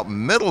us about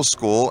middle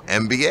school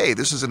MBA.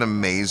 This is an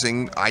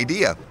amazing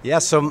idea. Yeah,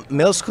 so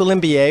middle school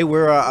MBA,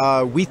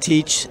 we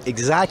teach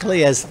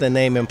exactly as the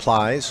name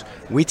implies.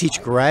 We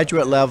teach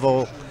graduate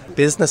level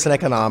business and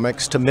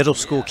economics to middle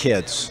school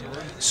kids.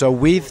 So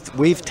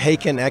we've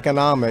taken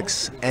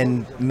economics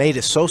and made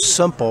it so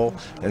simple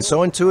and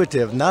so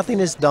intuitive. Nothing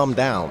is dumbed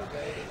down.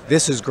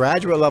 This is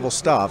graduate level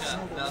stuff.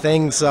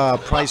 Things,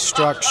 price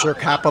structure,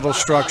 capital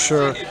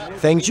structure,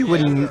 things you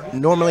wouldn't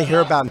normally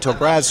hear about until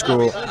grad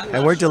school.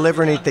 And we're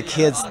delivering it to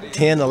kids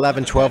 10,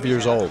 11, 12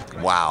 years old.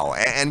 Wow.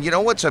 And you know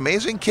what's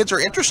amazing? Kids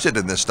are interested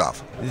in this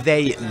stuff.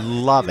 They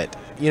love it.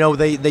 You know,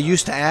 they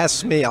used to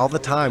ask me all the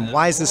time,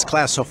 why is this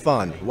class so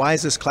fun? Why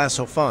is this class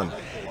so fun?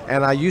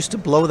 And I used to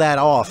blow that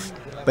off.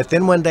 But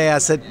then one day I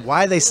said,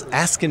 why are they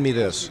asking me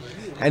this?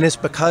 And it's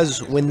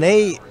because when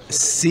they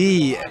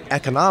see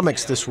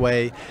economics this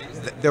way,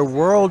 their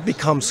world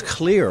becomes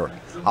clear.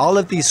 All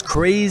of these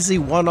crazy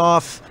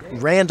one-off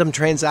random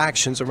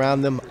transactions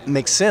around them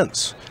make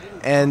sense.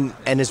 And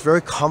it's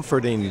very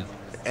comforting.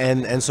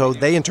 And so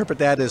they interpret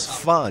that as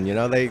fun, you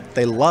know,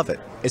 they love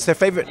it. It's their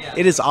favorite.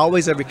 It is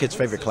always every kid's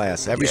favorite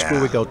class, every school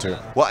we go to.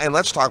 Well, and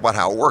let's talk about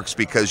how it works,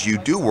 because you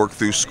do work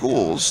through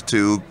schools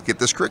to get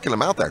this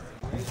curriculum out there.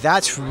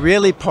 That's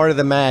really part of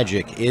the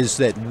magic, is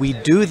that we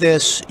do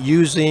this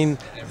using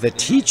the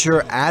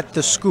teacher at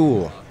the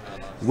school.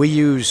 We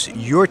use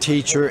your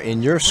teacher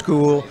in your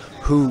school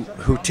who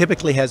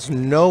typically has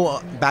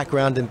no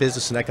background in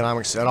business and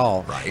economics at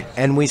all. Right.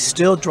 And we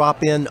still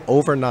drop in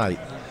overnight.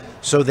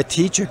 So the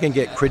teacher can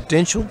get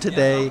credentialed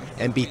today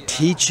and be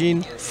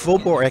teaching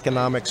full-bore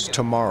economics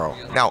tomorrow.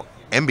 Now,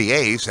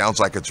 MBA sounds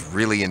like it's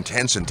really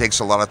intense and takes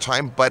a lot of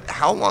time, but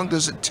how long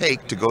does it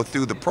take to go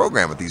through the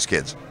program with these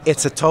kids?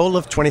 It's a total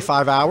of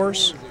 25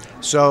 hours.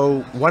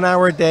 So 1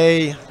 hour a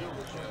day.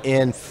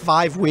 In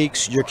 5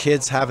 weeks, your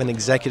kids have an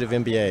executive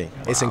MBA. Wow.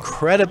 It's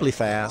incredibly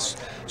fast,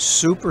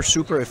 super,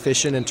 super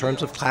efficient in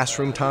terms of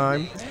classroom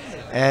time.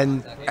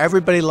 And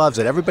everybody loves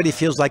it. Everybody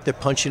feels like they're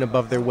punching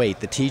above their weight.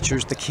 The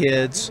teachers, the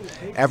kids,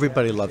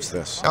 everybody loves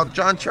this. Now,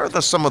 John, share with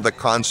us some of the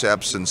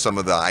concepts and some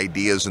of the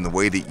ideas and the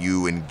way that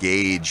you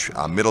engage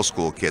middle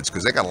school kids,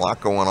 because they got a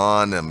lot going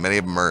on, and many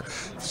of them are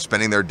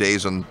spending their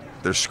days on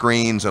their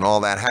screens and all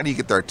that? How do you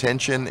get their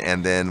attention,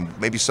 and then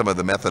maybe some of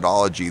the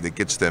methodology that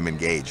gets them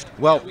engaged?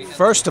 Well,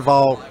 first of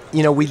all,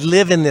 we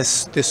live in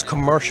this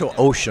commercial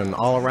ocean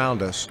all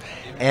around us.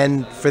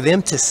 And for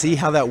them to see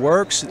how that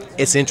works,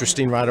 it's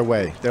interesting right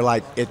away. They're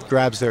like, it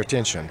grabs their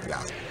attention.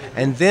 Yeah.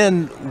 And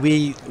then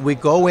we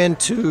go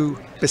into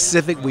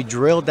we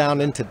drill down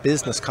into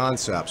business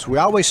concepts. We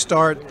always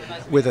start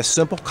with a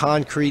simple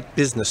concrete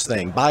business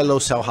thing, buy low,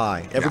 sell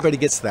high. Everybody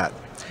gets that.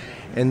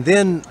 And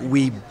then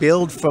we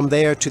build from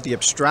there to the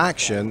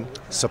abstraction,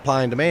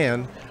 supply and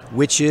demand,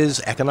 which is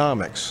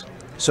economics.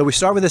 So we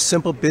start with a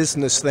simple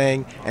business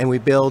thing and we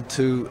build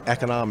to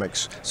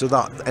economics.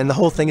 And the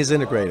whole thing is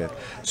integrated.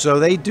 So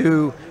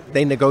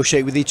they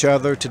negotiate with each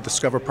other to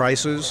discover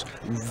prices,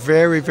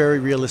 very, very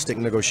realistic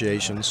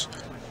negotiations.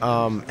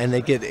 And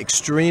they get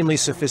extremely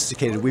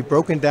sophisticated. We've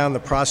broken down the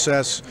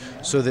process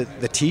so that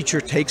the teacher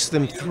takes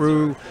them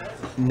through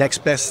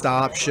next best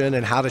option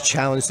and how to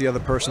challenge the other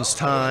person's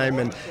time,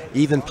 and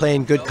even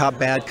playing good cop,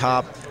 bad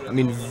cop. I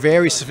mean,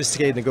 very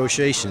sophisticated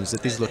negotiations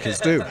that these little kids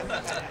do.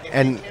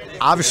 And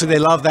obviously they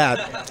love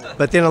that.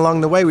 But then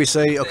along the way we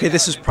say, okay,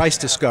 this is price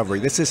discovery.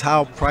 This is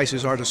how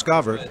prices are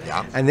discovered.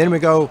 Yeah. And then we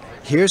go,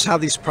 here's how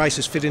these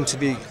prices fit into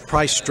the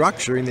price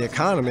structure in the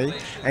economy,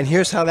 and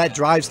here's how that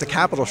drives the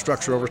capital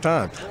structure over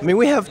time. I mean,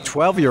 we have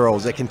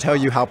 12-year-olds that can tell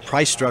you how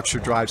price structure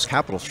drives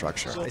capital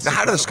structure. Now,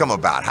 how did this come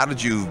about? How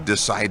did you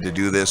decide to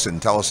do this,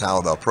 and tell us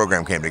how the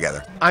program came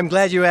together? I'm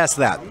glad you asked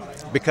that.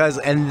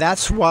 And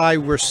that's why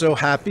we're so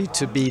happy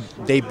to be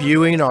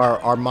debuting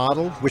our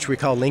model, which we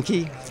call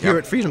Linky, here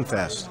at Freedom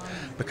Fest.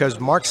 Because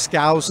Mark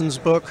Skousen's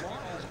book,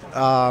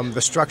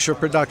 The Structure of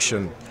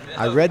Production,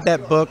 I read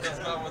that book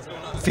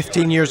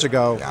 15 years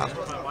ago,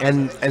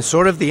 and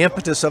sort of the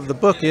impetus of the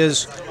book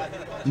is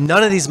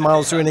none of these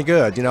models are any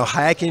good.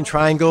 Hayakian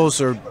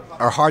triangles are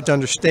hard to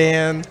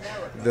understand.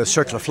 The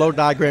circular flow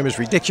diagram is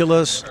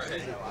ridiculous,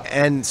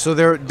 and so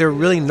they're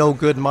really no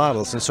good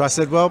models. And so I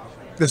said, well,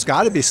 there's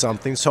got to be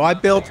something. So I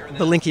built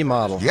the Linky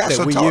model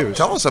that we use.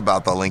 Tell us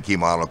about the Linky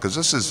model, because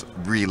this is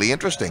really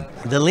interesting.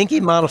 The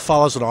Linky model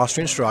follows an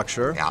Austrian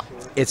structure. Yeah.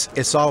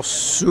 It's all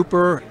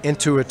super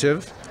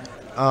intuitive.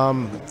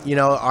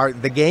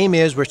 The game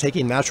is we're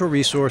taking natural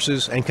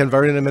resources and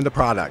converting them into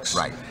products.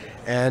 Right.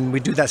 And we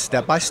do that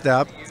step by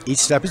step. Each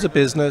step is a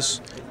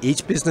business.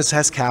 Each business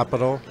has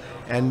capital.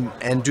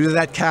 And due to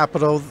that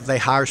capital, they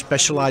hire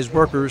specialized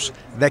workers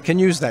that can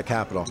use that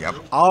capital. Yep.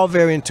 All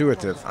very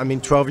intuitive. I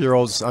mean,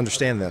 12-year-olds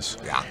understand this.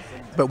 Yeah.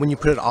 But when you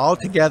put it all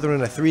together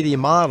in a 3D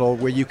model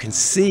where you can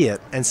see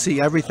it and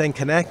see everything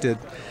connected,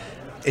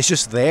 it's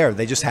just there.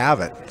 They just have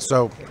it.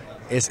 So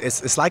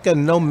it's like a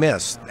no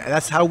miss.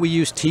 That's how we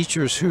use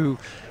teachers who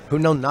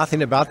know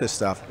nothing about this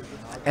stuff.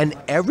 And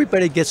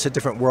everybody gets a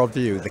different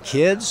worldview. The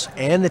kids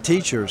and the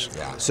teachers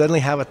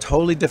suddenly have a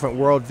totally different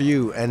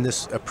worldview, and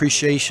this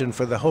appreciation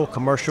for the whole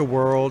commercial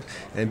world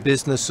and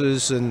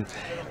businesses and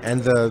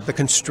the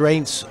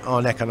constraints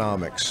on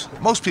economics.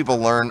 Most people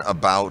learn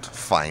about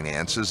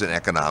finances and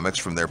economics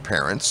from their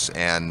parents,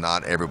 and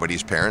not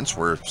everybody's parents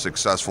were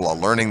successful at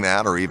learning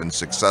that, or even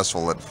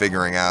successful at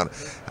figuring out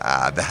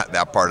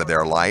that part of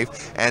their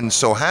life. And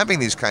so having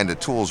these kind of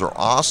tools are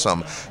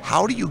awesome.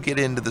 How do you get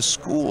into the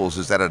schools?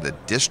 Is that at a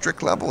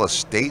district level, a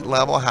state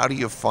level? How do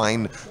you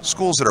find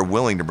schools that are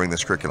willing to bring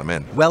this curriculum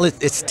in? Well,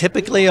 it's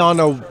typically on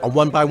a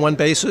one-by-one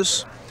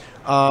basis,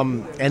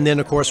 and then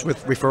of course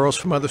with referrals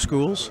from other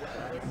schools.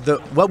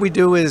 What we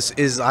do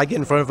is I get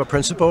in front of a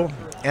principal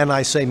and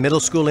I say middle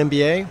school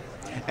MBA,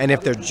 and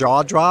if their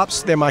jaw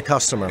drops, they're my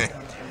customer.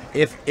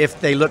 If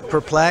they look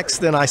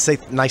perplexed, then I say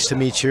nice to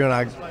meet you, and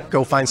I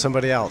go find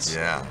somebody else.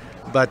 Yeah.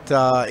 But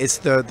it's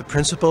the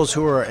principals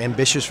who are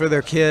ambitious for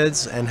their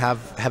kids and have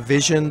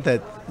vision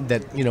that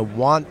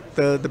want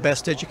the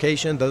best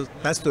education.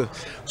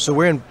 So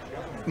we're in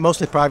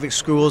mostly private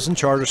schools and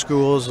charter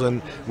schools,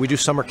 and we do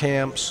summer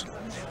camps.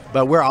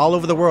 But we're all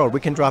over the world.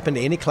 We can drop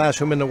into any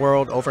classroom in the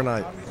world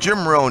overnight.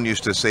 Jim Rohn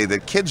used to say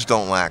that kids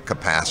don't lack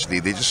capacity,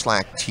 they just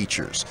lack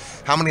teachers.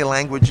 How many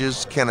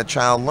languages can a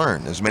child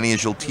learn? As many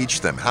as you'll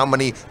teach them. How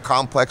many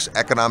complex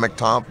economic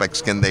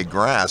topics can they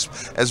grasp?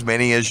 As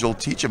many as you'll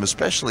teach them,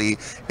 especially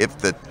if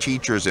the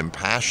teacher's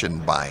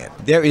impassioned by it.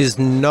 There is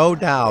no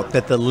doubt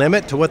that the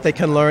limit to what they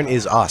can learn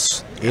is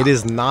us. It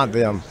is not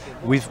them.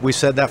 We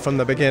said that from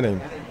the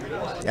beginning.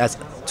 That's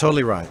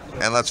totally right.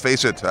 And let's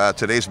face it,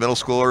 today's middle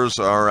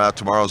schoolers are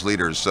tomorrow's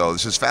leaders. So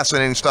this is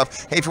fascinating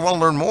stuff. Hey, if you want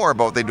to learn more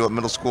about what they do at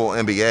Middle School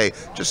MBA,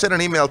 just send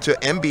an email to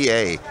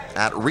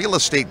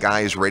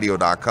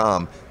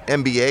mba@realestateguysradio.com.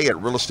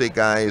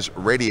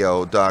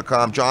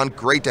 mba@realestateguysradio.com. John,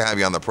 great to have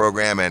you on the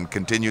program, and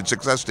continued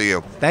success to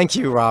you. Thank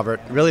you, Robert.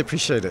 Really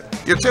appreciate it.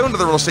 You're tuned to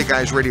the Real Estate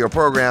Guys radio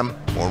program.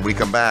 When we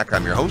come back,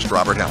 I'm your host,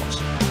 Robert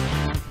Helms.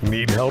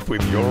 Need help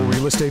with your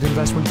real estate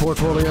investment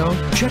portfolio?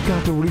 Check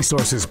out the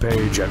resources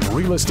page at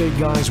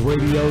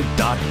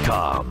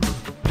realestateguysradio.com.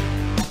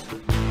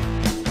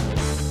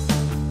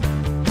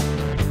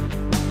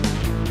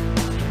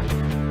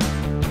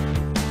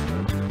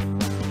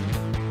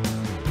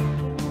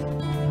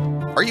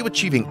 Are you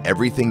achieving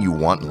everything you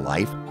want in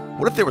life?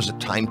 What if there was a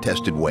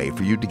time-tested way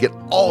for you to get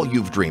all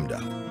you've dreamed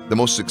of? The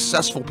most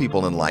successful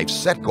people in life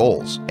set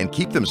goals and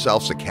keep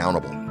themselves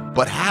accountable.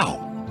 But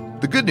how?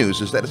 The good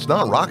news is that it's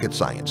not rocket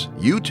science.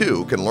 You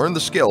too can learn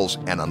the skills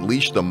and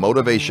unleash the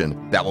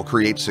motivation that will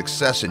create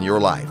success in your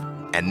life.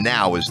 And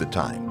now is the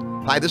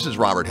time. Hi, this is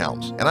Robert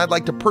Helms, and I'd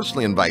like to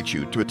personally invite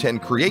you to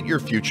attend Create Your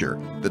Future,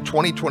 the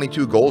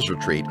 2022 Goals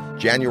Retreat,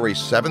 January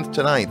 7th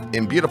to 9th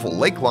in beautiful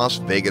Lake Las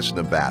Vegas,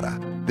 Nevada.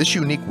 This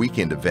unique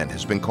weekend event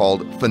has been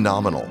called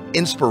phenomenal,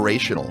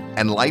 inspirational,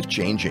 and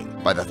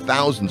life-changing by the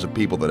thousands of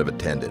people that have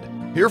attended.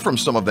 Hear from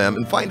some of them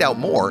and find out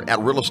more at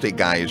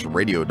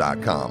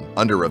realestateguysradio.com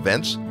under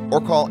events, or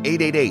call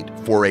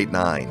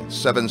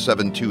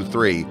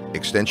 888-489-7723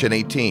 extension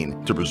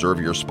 18 to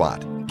reserve your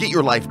spot. Get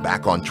your life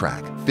back on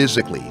track,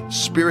 physically,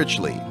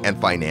 spiritually,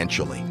 and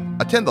financially.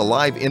 Attend the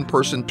live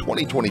in-person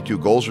 2022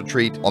 Goals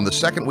Retreat on the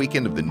second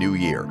weekend of the new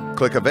year.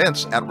 Click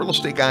events at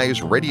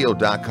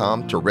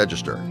realestateguysradio.com to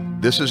register.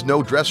 This is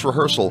no dress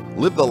rehearsal.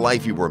 Live the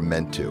life you were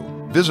meant to.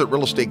 Visit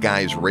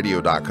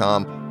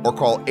realestateguysradio.com or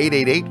call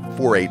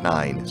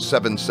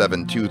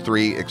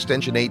 888-489-7723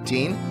 extension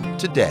 18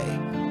 today.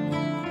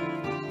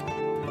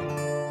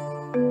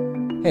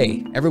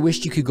 Hey, ever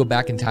wished you could go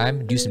back in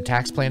time and do some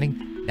tax planning?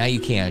 Now you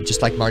can,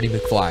 just like Marty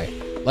McFly.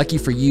 Lucky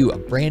for you, a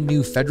brand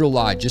new federal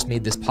law just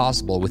made this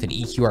possible with an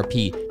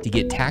EQRP to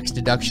get tax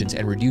deductions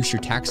and reduce your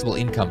taxable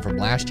income from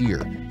last year,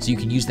 so you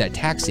can use that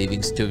tax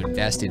savings to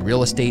invest in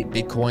real estate,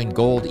 Bitcoin,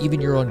 gold, even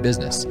your own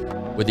business.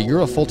 Whether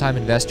you're a full-time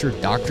investor,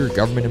 doctor,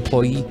 government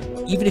employee,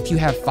 even if you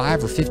have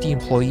 5 or 50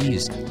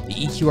 employees, the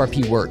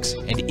EQRP works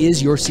and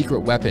is your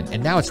secret weapon,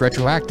 and now it's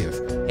retroactive.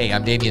 Hey,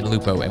 I'm Damian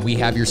Lupo, and we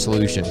have your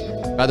solution.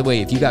 By the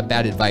way, if you got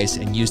bad advice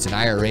and used an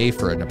IRA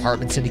for an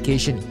apartment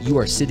syndication, you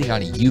are sitting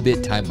on a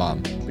U-bit time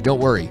bomb. But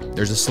don't worry,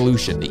 there's a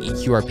solution, the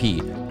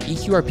EQRP. The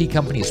EQRP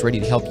company is ready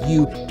to help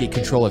you get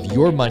control of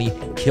your money,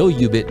 kill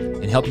U-bit,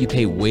 and help you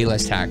pay way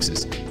less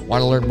taxes.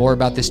 Want to learn more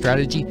about this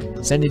strategy?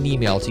 Send an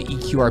email to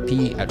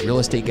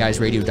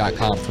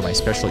eqrp@realestateguysradio.com for my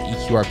special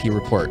EQRP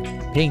report.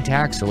 Paying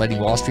tax or letting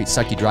Wall Street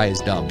suck you dry is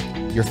dumb.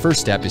 Your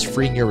first step is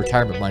freeing your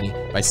retirement money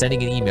by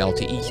sending an email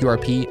to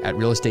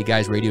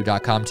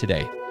eqrp@realestateguysradio.com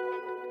today.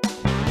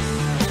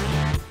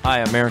 Hi,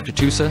 I'm Aaron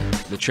Katusa,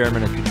 the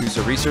chairman of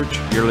Katusa Research.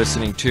 You're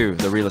listening to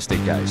The Real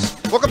Estate Guys.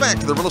 Welcome back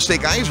to the Real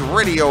Estate Guys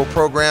radio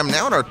program.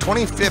 Now in our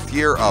 25th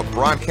year of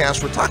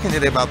broadcast, we're talking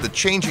today about the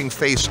changing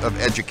face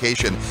of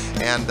education.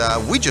 And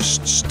we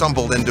just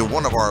stumbled into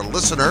one of our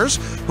listeners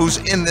who's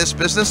in this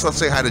business. Let's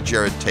say hi to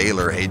Jared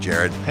Taylor. Hey,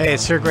 Jared. Hey,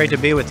 it's sure great to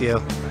be with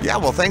you. Yeah,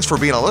 well, thanks for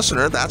being a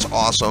listener. That's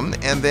awesome.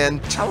 And then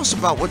tell us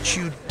about what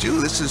you do.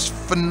 This is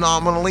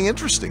phenomenally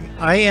interesting.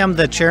 I am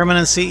the chairman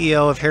and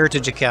CEO of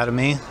Heritage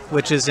Academy,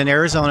 which is in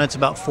Arizona. It's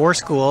about 4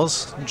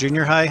 schools,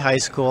 junior high, high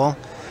school,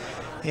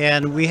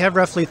 and we have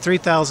roughly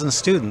 3,000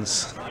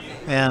 students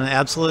and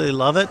absolutely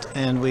love it.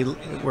 And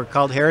we're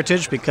called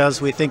Heritage because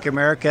we think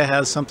America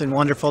has something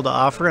wonderful to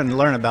offer and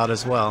learn about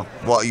as well.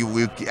 Well,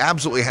 we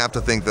absolutely have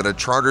to think that a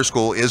charter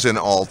school is an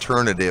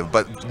alternative,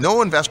 but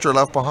no investor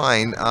left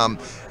behind.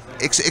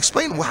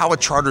 Explain how a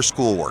charter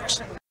school works.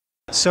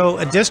 So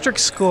a district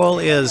school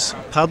is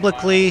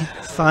publicly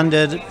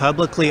funded,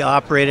 publicly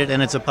operated,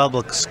 and it's a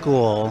public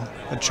school.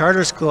 A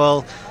charter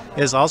school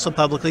is also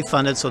publicly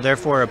funded, so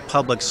therefore a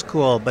public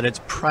school, but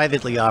it's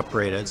privately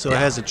operated. So it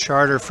has a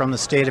charter from the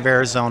state of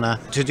Arizona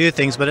to do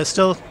things, but it's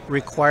still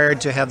required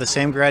to have the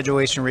same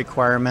graduation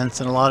requirements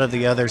and a lot of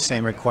the other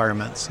same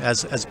requirements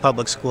as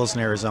public schools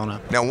in Arizona.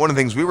 Now, one of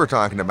the things we were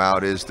talking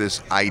about is this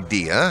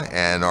idea,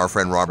 and our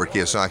friend Robert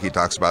Kiyosaki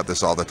talks about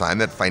this all the time,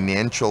 that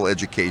financial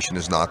education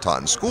is not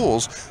taught in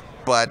schools,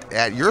 but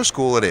at your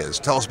school it is.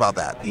 Tell us about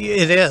that.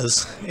 It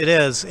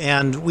is.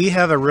 And we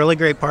have a really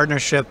great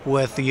partnership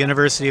with the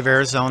University of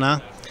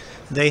Arizona.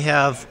 They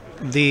have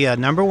the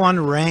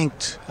 #1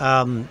 ranked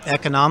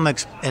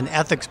economics and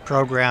ethics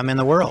program in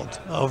the world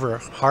over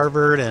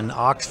Harvard and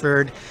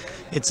Oxford.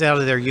 It's out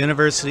of their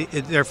university,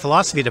 their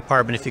philosophy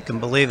department, if you can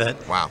believe it.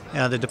 Wow.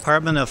 The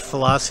Department of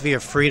Philosophy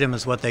of Freedom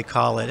is what they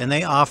call it. And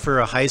they offer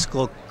a high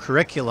school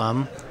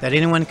curriculum that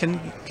anyone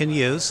can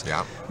use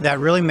that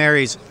really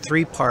marries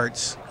 3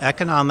 parts: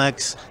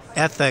 economics,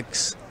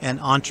 ethics, and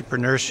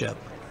entrepreneurship,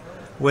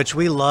 which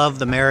we love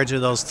the marriage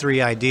of those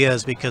 3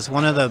 ideas, because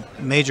one of the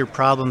major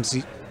problems,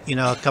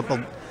 a couple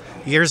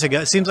years ago,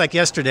 it seems like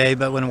yesterday,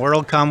 but when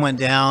WorldCom went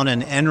down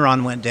and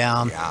Enron went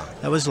down,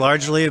 that was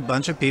largely a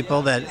bunch of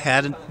people that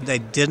they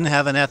didn't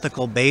have an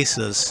ethical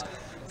basis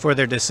for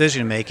their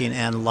decision making,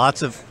 and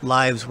lots of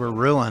lives were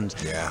ruined.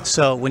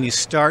 So when you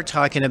start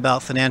talking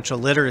about financial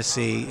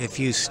literacy, if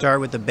you start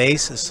with the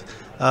basis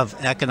of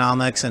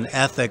economics and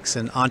ethics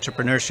and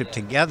entrepreneurship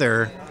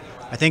together,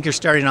 I think you're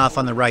starting off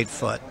on the right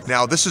foot.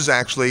 Now, this is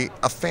actually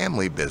a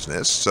family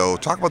business, so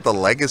talk about the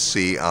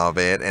legacy of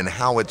it and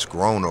how it's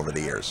grown over the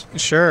years.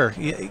 Sure.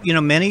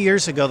 Many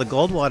years ago, the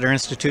Goldwater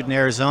Institute in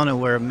Arizona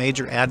were a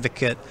major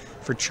advocate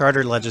for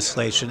charter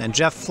legislation, and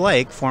Jeff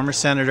Flake, former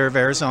senator of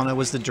Arizona,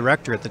 was the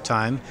director at the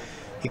time.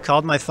 He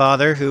called my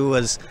father, who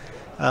was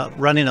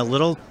running a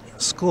little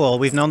school.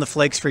 We've known the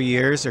Flakes for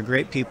years. They're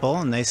great people.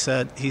 And he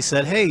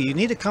said, hey, you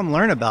need to come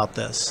learn about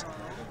this.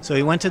 So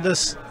he went to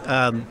this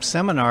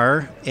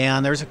seminar,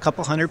 and there's a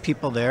couple hundred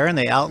people there, and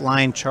they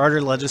outlined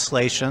charter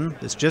legislation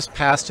that's just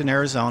passed in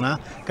Arizona.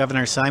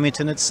 Governor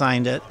Symington had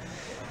signed it.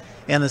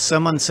 And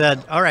someone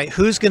said, all right,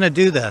 who's going to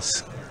do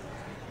this?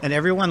 And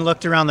everyone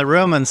looked around the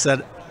room and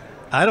said,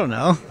 I don't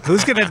know.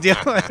 Who's going to do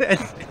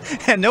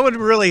it? And no one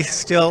really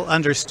still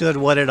understood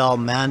what it all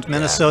meant.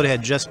 Minnesota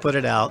had just put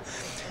it out.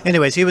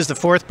 Anyways, he was the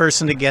fourth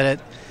person to get it.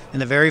 In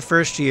the very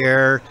first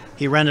year,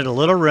 he rented a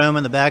little room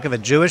in the back of a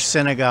Jewish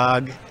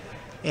synagogue.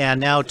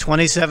 And now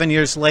 27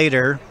 years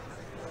later,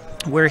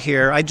 we're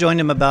here. I joined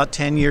him about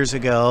 10 years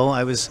ago.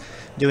 I was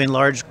doing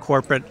large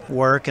corporate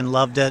work and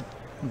loved it,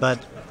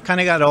 but kind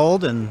of got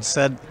old and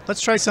said, let's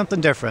try something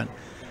different.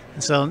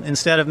 And so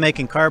instead of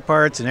making car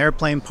parts and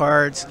airplane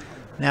parts,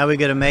 now we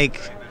get to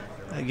make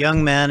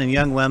young men and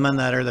young women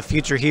that are the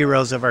future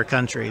heroes of our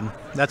country.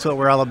 That's what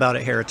we're all about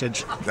at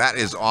Heritage. That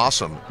is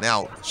awesome.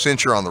 Now,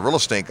 since you're on the real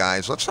estate,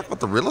 guys, let's talk about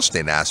the real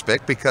estate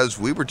aspect, because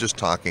we were just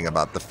talking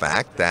about the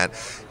fact that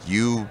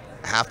you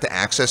have to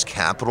access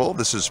capital.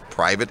 This is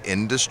private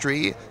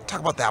industry.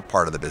 Talk about that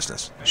part of the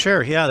business.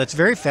 Sure, yeah, that's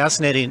very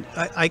fascinating.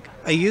 I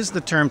use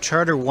the term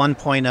Charter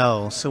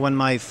 1.0. So when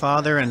my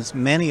father and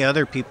many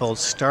other people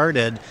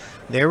started,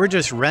 they were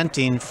just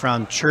renting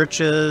from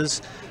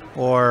churches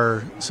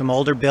or some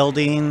older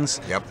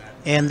buildings. Yep.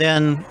 And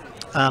then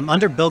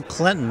under Bill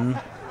Clinton,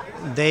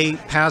 they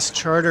passed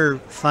charter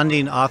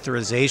funding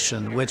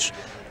authorization, which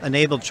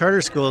enabled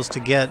charter schools to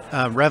get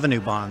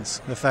revenue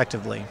bonds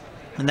effectively.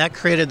 And that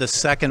created the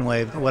second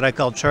wave, what I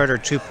call Charter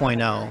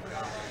 2.0.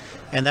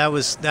 And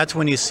that's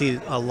when you see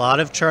a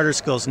lot of charter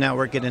schools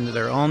network get into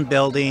their own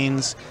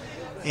buildings.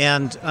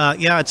 And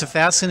yeah, it's a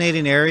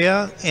fascinating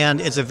area,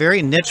 and it's a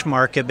very niche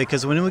market,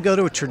 because when we go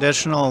to a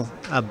traditional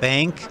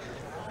bank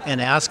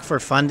and ask for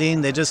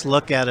funding, they just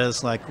look at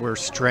us like we're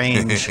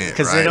strange,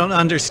 because Right. they don't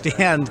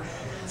understand.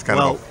 It's kind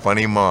of a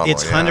funny model.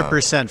 It's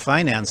 100%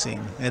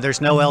 financing. And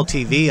there's no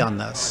LTV on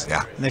this.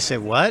 Yeah. And they say,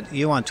 what?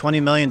 You want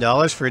 $20 million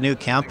for a new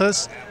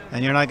campus,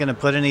 and you're not going to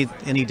put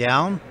any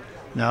down?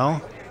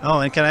 No. Oh,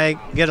 and can I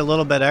get a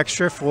little bit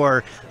extra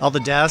for all the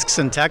desks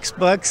and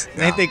textbooks?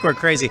 They think we're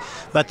crazy.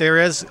 But there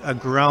is a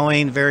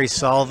growing, very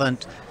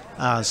solvent,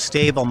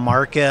 stable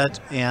market,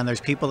 and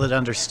there's people that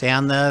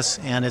understand this,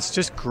 and it's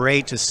just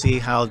great to see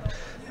how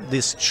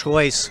this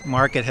choice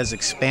market has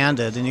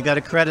expanded. And you got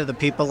to credit the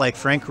people like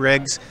Frank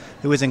Riggs,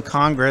 who was in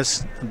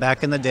Congress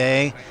back in the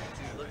day,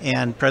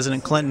 and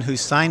President Clinton, who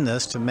signed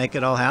this to make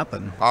it all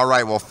happen. All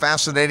right, well,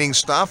 fascinating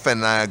stuff,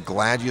 and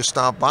glad you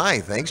stopped by.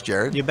 Thanks,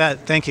 Jared. You bet.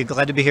 Thank you.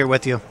 Glad to be here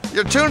with you.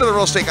 You're tuned to the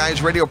Real Estate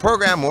Guys radio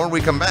program. When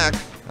we come back,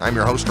 I'm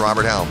your host,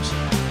 Robert Helms.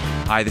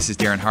 Hi, this is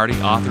Darren Hardy,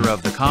 author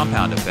of The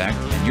Compound Effect,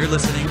 and you're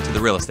listening to The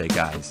Real Estate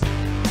Guys.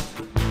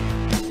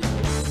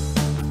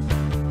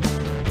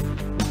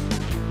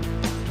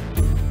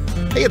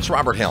 Hey, it's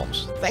Robert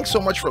Helms. Thanks so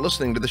much for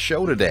listening to the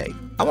show today.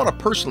 I want to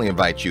personally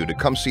invite you to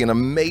come see an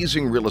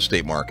amazing real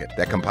estate market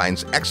that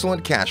combines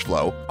excellent cash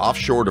flow,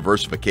 offshore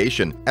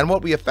diversification, and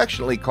what we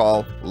affectionately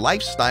call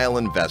lifestyle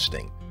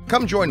investing.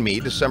 Come join me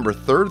December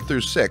 3rd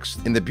through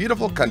 6th in the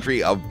beautiful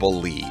country of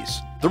Belize.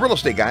 The Real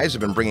Estate Guys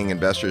have been bringing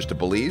investors to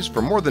Belize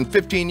for more than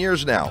 15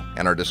 years now,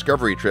 and our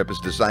discovery trip is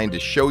designed to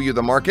show you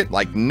the market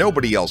like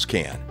nobody else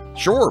can.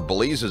 Sure,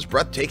 Belize is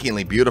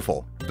breathtakingly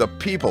beautiful, the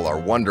people are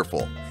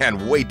wonderful,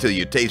 and wait till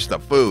you taste the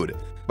food.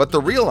 But the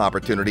real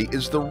opportunity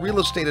is the real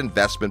estate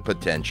investment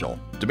potential.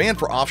 Demand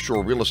for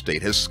offshore real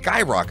estate has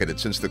skyrocketed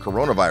since the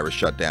coronavirus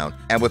shutdown,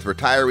 and with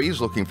retirees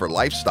looking for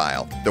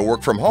lifestyle, the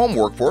work-from-home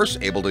workforce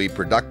able to be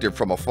productive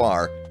from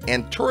afar,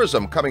 and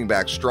tourism coming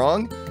back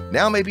strong,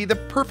 now may be the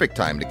perfect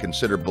time to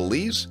consider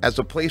Belize as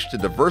a place to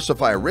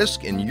diversify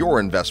risk in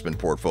your investment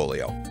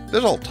portfolio.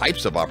 There's all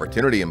types of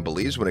opportunity in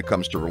Belize when it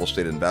comes to real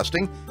estate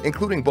investing,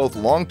 including both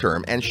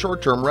long-term and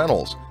short-term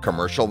rentals,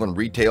 commercial and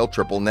retail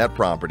triple net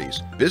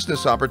properties,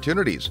 business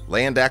opportunities,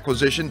 land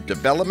acquisition,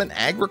 development,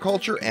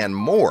 agriculture, and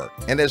more.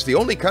 And as the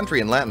only country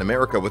in Latin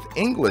America with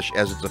English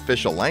as its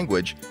official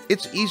language,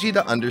 it's easy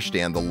to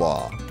understand the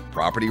law.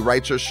 Property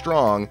rights are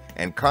strong,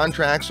 and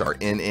contracts are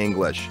in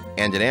English.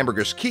 And in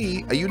Ambergris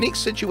Caye, a unique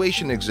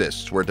situation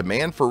exists where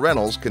demand for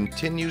rentals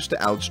continues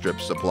to outstrip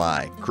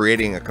supply,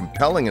 creating a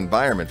compelling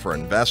environment for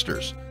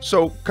investors.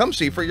 So come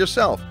see for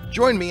yourself.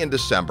 Join me in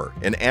December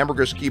in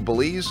Ambergris Caye,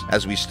 Belize,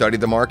 as we study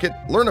the market,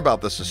 learn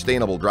about the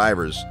sustainable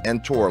drivers,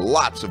 and tour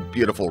lots of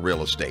beautiful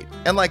real estate.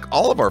 And like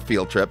all of our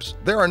field trips,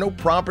 there are no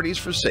properties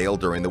for sale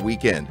during the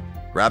weekend.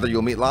 Rather,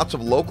 you'll meet lots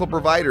of local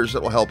providers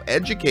that will help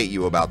educate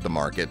you about the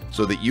market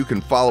so that you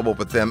can follow up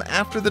with them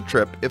after the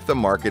trip if the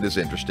market is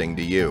interesting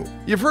to you.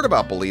 You've heard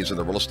about Belize and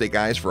the Real Estate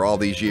Guys for all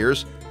these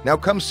years. Now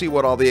come see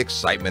what all the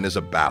excitement is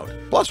about.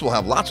 Plus, we'll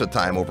have lots of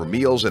time over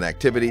meals and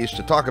activities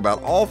to talk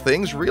about all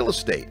things real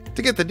estate.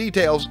 To get the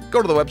details,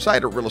 go to the website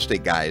at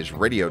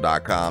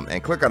realestateguysradio.com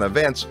and click on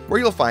events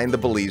where you'll find the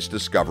Belize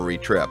Discovery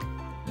Trip.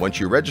 Once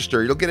you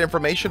register, you'll get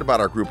information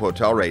about our group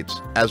hotel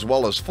rates, as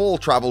well as full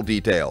travel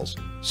details.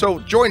 So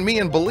join me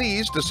in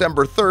Belize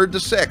December 3rd to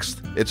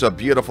 6th. It's a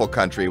beautiful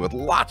country with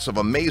lots of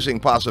amazing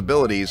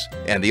possibilities,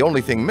 and the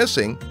only thing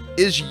missing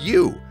is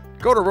you.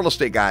 Go to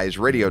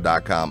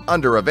realestateguysradio.com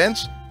under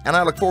events, and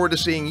I look forward to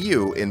seeing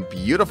you in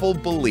beautiful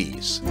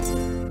Belize.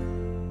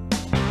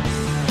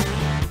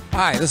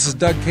 Hi, this is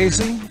Doug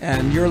Casey,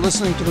 and you're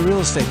listening to The Real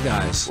Estate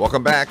Guys.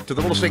 Welcome back to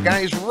the Real Estate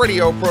Guys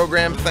radio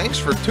program. Thanks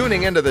for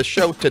tuning into the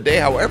show today,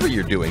 however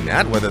you're doing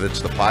that, whether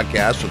it's the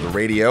podcast or the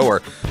radio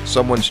or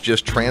someone's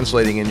just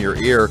translating in your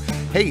ear.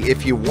 Hey,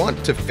 if you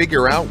want to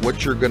figure out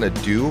what you're going to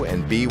do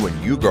and be when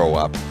you grow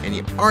up and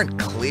you aren't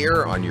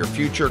clear on your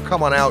future,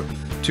 come on out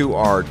to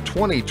our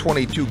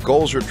 2022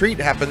 Goals Retreat.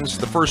 Happens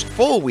the first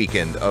full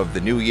weekend of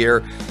the new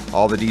year.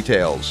 All the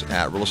details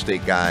at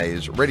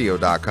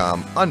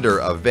realestateguysradio.com under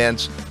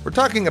events. We're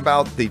talking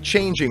about the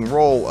changing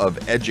role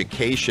of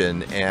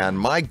education, and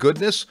my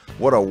goodness,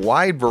 what a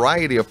wide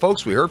variety of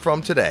folks we heard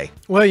from today.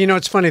 Well, you know,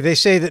 it's funny. They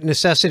say that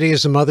necessity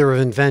is the mother of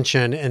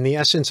invention, and the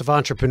essence of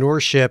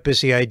entrepreneurship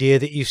is the idea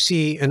that you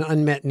see an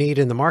unmet need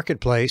in the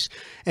marketplace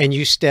and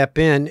you step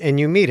in and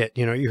you meet it.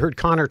 You know, you heard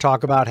Connor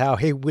talk about how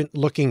he went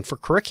looking for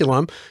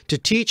curriculum to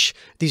teach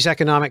these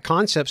economic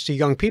concepts to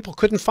young people,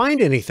 couldn't find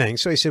anything.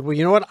 So he said, well,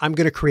 you know what? I'm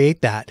going to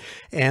create that.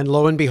 And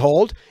lo and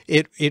behold,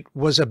 it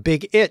was a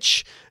big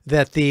itch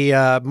that the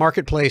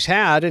marketplace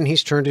had, and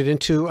he's turned it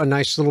into a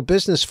nice little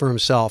business for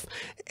himself.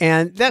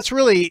 And that's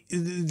really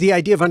the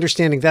idea of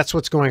understanding that's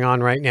what's going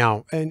on right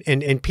now.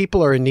 And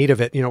people are in need of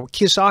it. You know,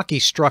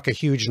 Kiyosaki struck a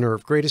huge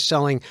nerve, greatest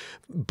selling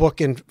book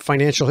in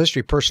financial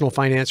history, Personal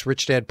Finance,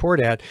 Rich Dad, Poor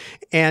Dad.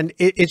 And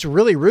it's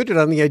really rooted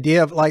on the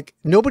idea of like,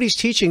 nobody's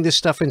teaching this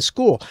stuff in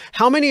school.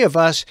 How many of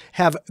us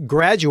have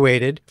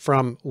graduated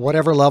from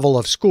whatever level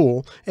of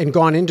school and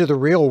gone into the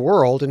real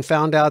world and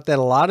found out that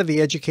a lot of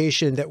the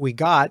education that we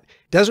got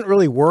doesn't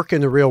really work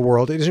in the real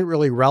world. It isn't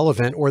really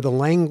relevant, or the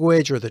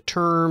language or the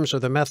terms or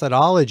the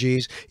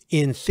methodologies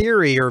in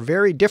theory are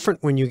very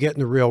different when you get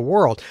in the real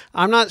world.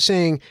 I'm not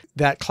saying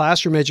that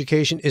classroom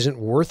education isn't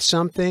worth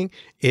something.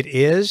 It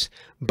is,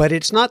 but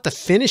it's not the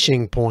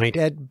finishing point.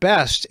 At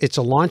best, it's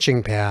a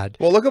launching pad.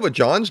 Well, look at what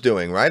John's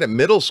doing, right? At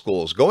middle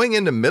schools, going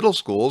into middle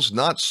schools,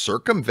 not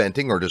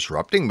circumventing or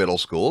disrupting middle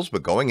schools,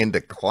 but going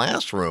into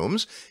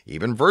classrooms,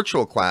 even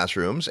virtual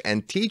classrooms,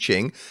 and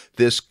teaching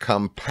this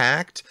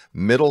compact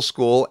middle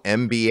school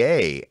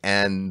MBA.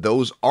 And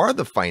those are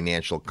the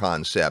financial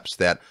concepts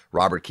that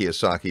Robert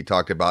Kiyosaki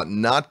talked about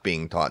not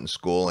being taught in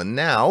school. And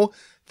now,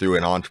 through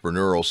an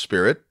entrepreneurial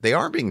spirit, they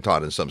are being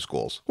taught in some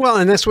schools. Well,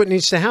 and that's what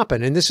needs to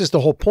happen. And this is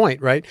the whole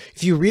point, right?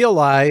 If you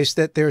realize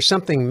that there's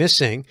something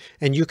missing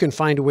and you can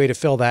find a way to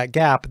fill that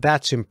gap,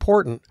 that's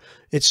important.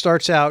 It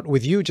starts out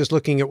with you just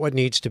looking at what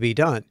needs to be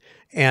done.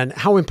 And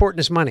how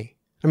important is money?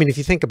 I mean, if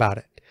you think about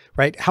it,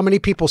 right? How many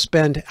people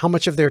spend how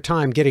much of their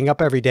time getting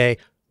up every day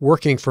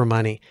working for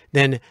money,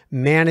 then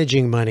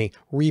managing money,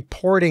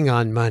 reporting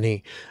on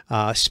money,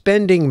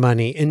 spending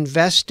money,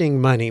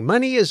 investing money.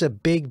 Money is a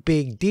big,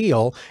 big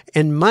deal.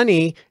 And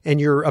money and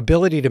your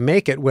ability to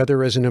make it,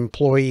 whether as an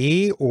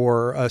employee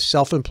or a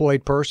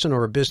self-employed person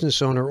or a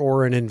business owner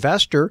or an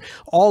investor,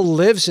 all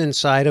lives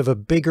inside of a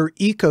bigger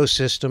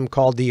ecosystem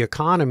called the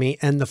economy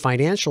and the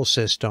financial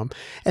system.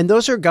 And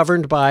those are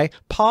governed by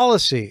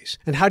policies.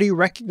 And how do you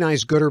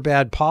recognize good or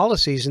bad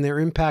policies and their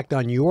impact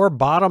on your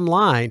bottom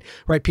line,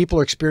 right? People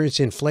are experiencing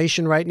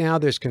inflation right now.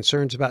 There's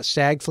concerns about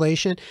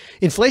stagflation.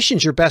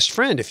 Inflation's your best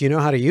friend if you know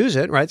how to use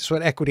it, right? That's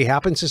what equity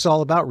happens is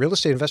all about. Real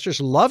estate investors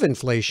love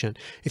inflation.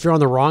 If you're on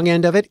the wrong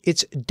end of it,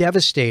 it's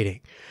devastating.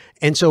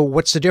 And so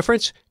what's the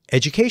difference?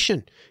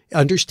 Education,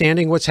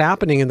 understanding what's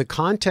happening in the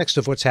context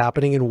of what's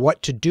happening and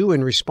what to do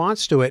in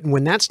response to it. And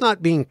when that's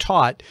not being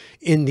taught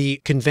in the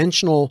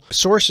conventional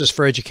sources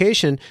for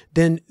education,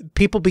 then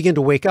people begin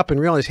to wake up and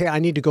realize, hey, I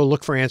need to go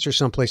look for answers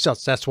someplace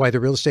else. That's why the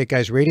Real Estate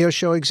Guys radio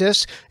show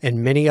exists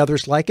and many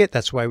others like it.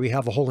 That's why we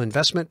have a whole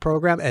investment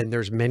program, and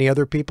there's many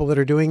other people that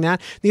are doing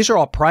that. These are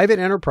all private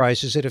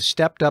enterprises that have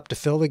stepped up to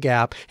fill the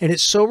gap. And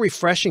it's so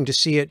refreshing to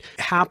see it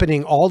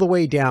happening all the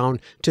way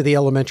down to the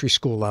elementary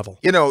school level.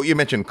 You know, you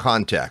mentioned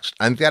context.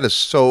 I think that is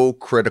so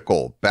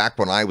critical. Back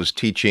when I was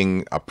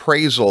teaching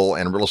appraisal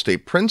and real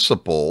estate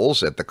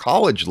principles at the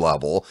college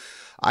level,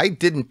 I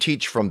didn't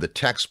teach from the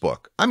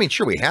textbook. I mean,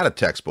 sure, we had a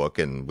textbook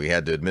and we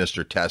had to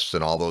administer tests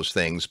and all those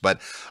things,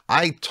 but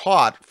I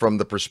taught from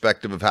the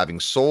perspective of having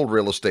sold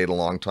real estate a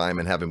long time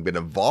and having been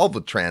involved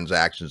with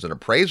transactions and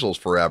appraisals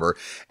forever.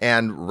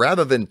 And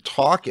rather than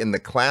talk in the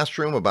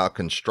classroom about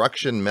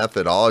construction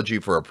methodology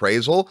for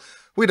appraisal,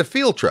 we had a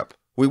field trip.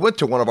 We went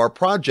to one of our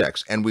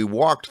projects and we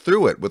walked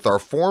through it with our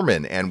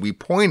foreman and we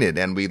pointed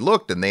and we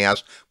looked and they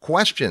asked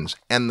questions,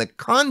 and the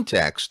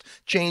context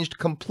changed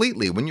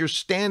completely. When you're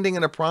standing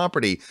in a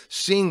property,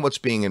 seeing what's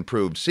being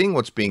improved, seeing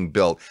what's being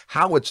built,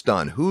 how it's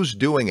done, who's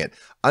doing it,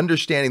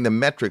 understanding the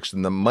metrics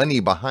and the money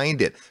behind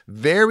it,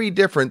 very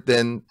different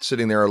than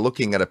sitting there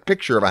looking at a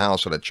picture of a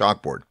house on a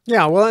chalkboard.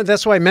 Yeah, well,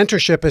 that's why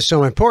mentorship is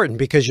so important,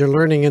 because you're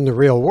learning in the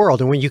real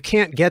world. And when you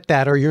can't get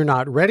that or you're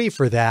not ready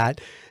for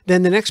that,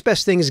 then the next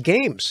best thing is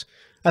games.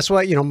 That's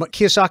why,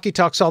 Kiyosaki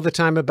talks all the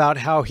time about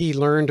how he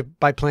learned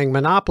by playing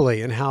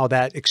Monopoly and how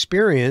that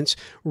experience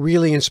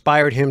really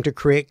inspired him to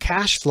create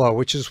Cash Flow,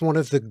 which is one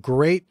of the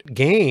great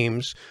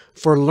games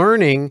for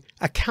learning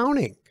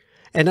accounting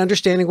and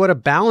understanding what a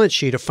balance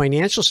sheet, a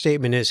financial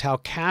statement is, how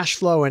cash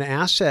flow and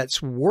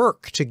assets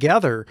work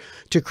together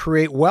to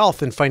create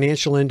wealth and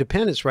financial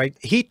independence, right?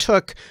 He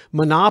took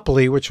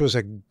Monopoly, which was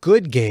a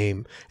good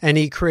game, and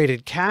he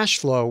created Cash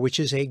Flow, which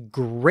is a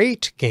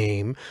great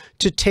game,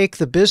 to take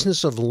the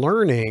business of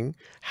learning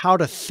how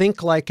to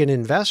think like an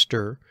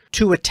investor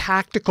to a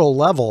tactical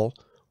level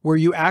where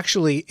you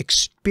actually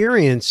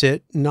experience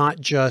it, not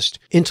just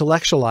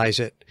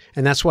intellectualize it.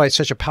 And that's why it's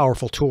such a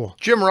powerful tool.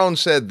 Jim Rohn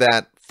said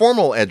that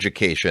formal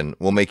education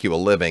will make you a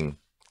living,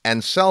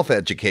 and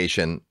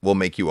self-education will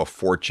make you a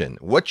fortune.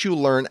 What you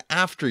learn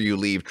after you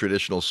leave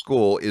traditional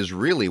school is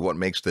really what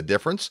makes the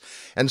difference.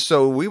 And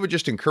so we would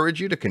just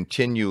encourage you to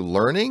continue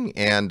learning.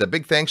 And a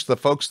big thanks to the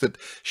folks that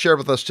shared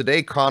with us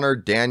today, Connor,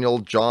 Daniel,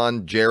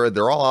 John, Jared.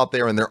 They're all out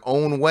there in their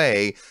own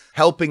way,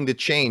 helping to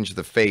change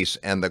the face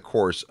and the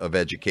course of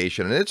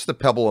education. And it's the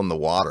pebble in the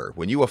water.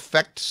 When you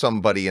affect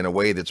somebody in a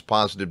way that's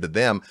positive to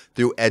them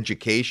through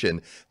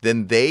education,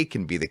 then they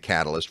can be the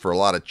catalyst for a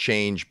lot of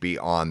change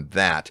beyond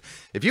that.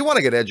 If you want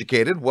to get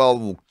educated,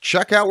 well,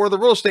 check out where the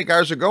real estate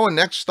guys are going.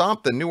 Next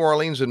stop, the New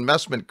Orleans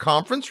Investment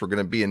Conference. We're going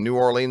to be in New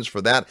Orleans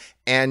for that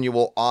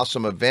annual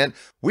awesome event.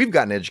 We've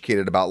gotten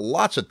educated about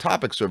lots of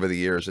topics over the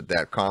years at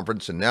that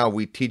conference, and now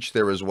we teach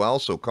there as well.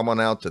 So come on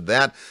out to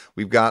that.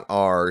 We've got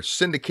our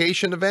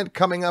syndication event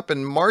coming up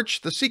in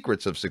March, the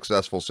secrets of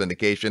successful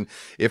syndication.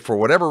 If for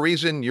whatever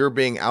reason you're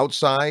being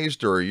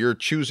outsized or you're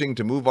choosing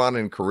to move on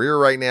in career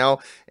right now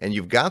and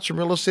you've got some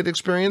real estate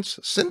experience,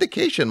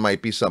 syndication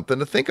might be something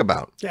to think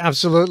about.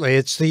 Absolutely.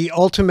 It's the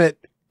ultimate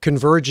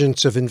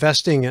convergence of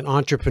investing and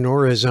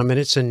entrepreneurism, and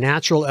it's a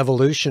natural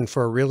evolution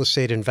for a real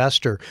estate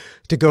investor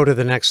to go to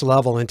the next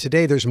level. And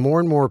today there's more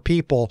and more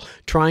people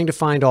trying to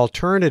find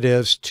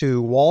alternatives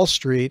to Wall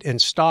Street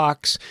and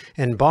stocks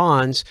and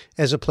bonds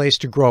as a place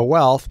to grow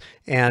wealth.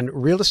 And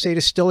real estate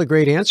is still a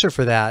great answer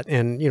for that.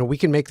 And, we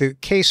can make the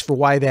case for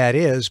why that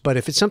is. But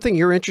if it's something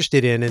you're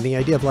interested in and the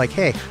idea of like,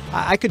 hey,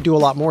 I could do a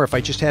lot more if I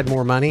just had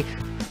more money,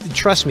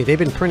 trust me, they've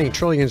been printing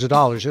trillions of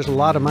dollars. There's a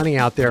lot of money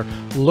out there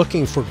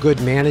looking for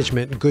good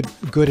management,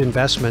 good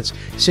investments.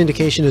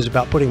 Syndication is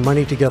about putting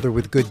money together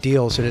with good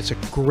deals, and it's a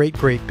great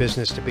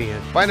business to be in.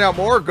 Find out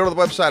more, go to the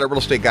website at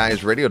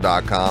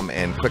realestateguysradio.com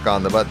and click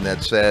on the button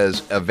that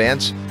says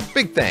events.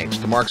 Big thanks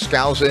to Mark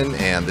Skousen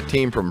and the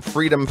team from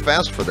Freedom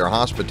Fest for their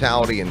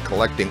hospitality and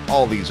collecting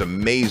all these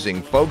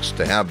amazing folks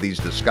to have these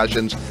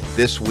discussions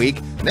this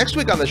week. Next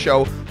week on the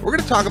show, we're going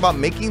to talk about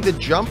making the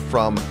jump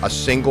from a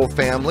single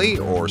family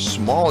or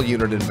small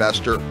unit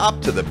investor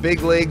up to the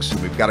big leagues.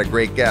 We've got a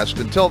great guest.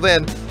 Until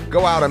then,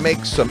 go out and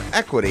make some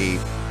equity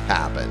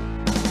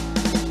happen.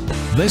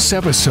 This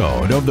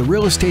episode of the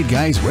Real Estate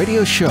Guys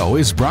radio show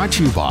is brought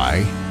to you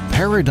by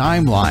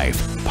Paradigm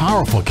Life.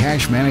 Powerful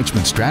cash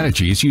management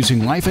strategies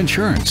using life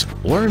insurance.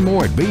 Learn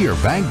more at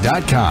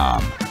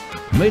beyourbank.com.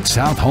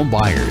 Mid-South Home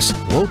Buyers.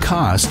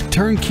 Low-cost,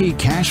 turnkey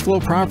cash flow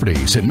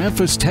properties in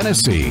Memphis,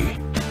 Tennessee.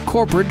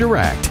 Corporate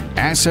Direct.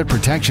 Asset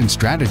protection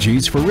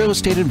strategies for real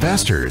estate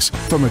investors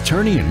from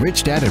attorney and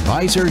Rich Dad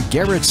advisor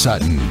Garrett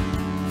Sutton.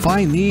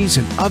 Find these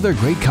and other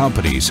great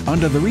companies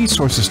under the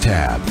Resources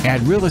tab at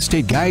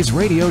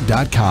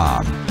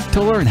realestateguysradio.com.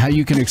 To learn how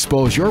you can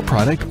expose your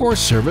product or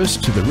service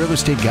to the Real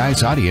Estate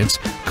Guys audience,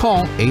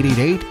 call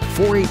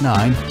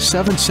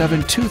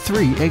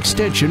 888-489-7723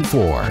 extension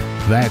 4.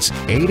 That's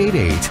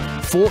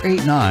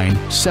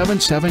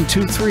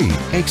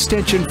 888-489-7723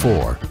 extension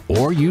 4.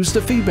 Or use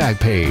the feedback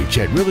page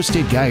at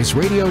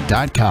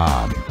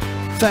realestateguysradio.com.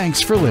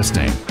 Thanks for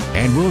listening,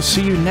 and we'll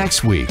see you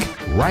next week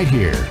right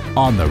here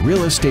on the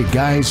Real Estate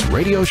Guys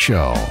Radio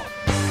Show.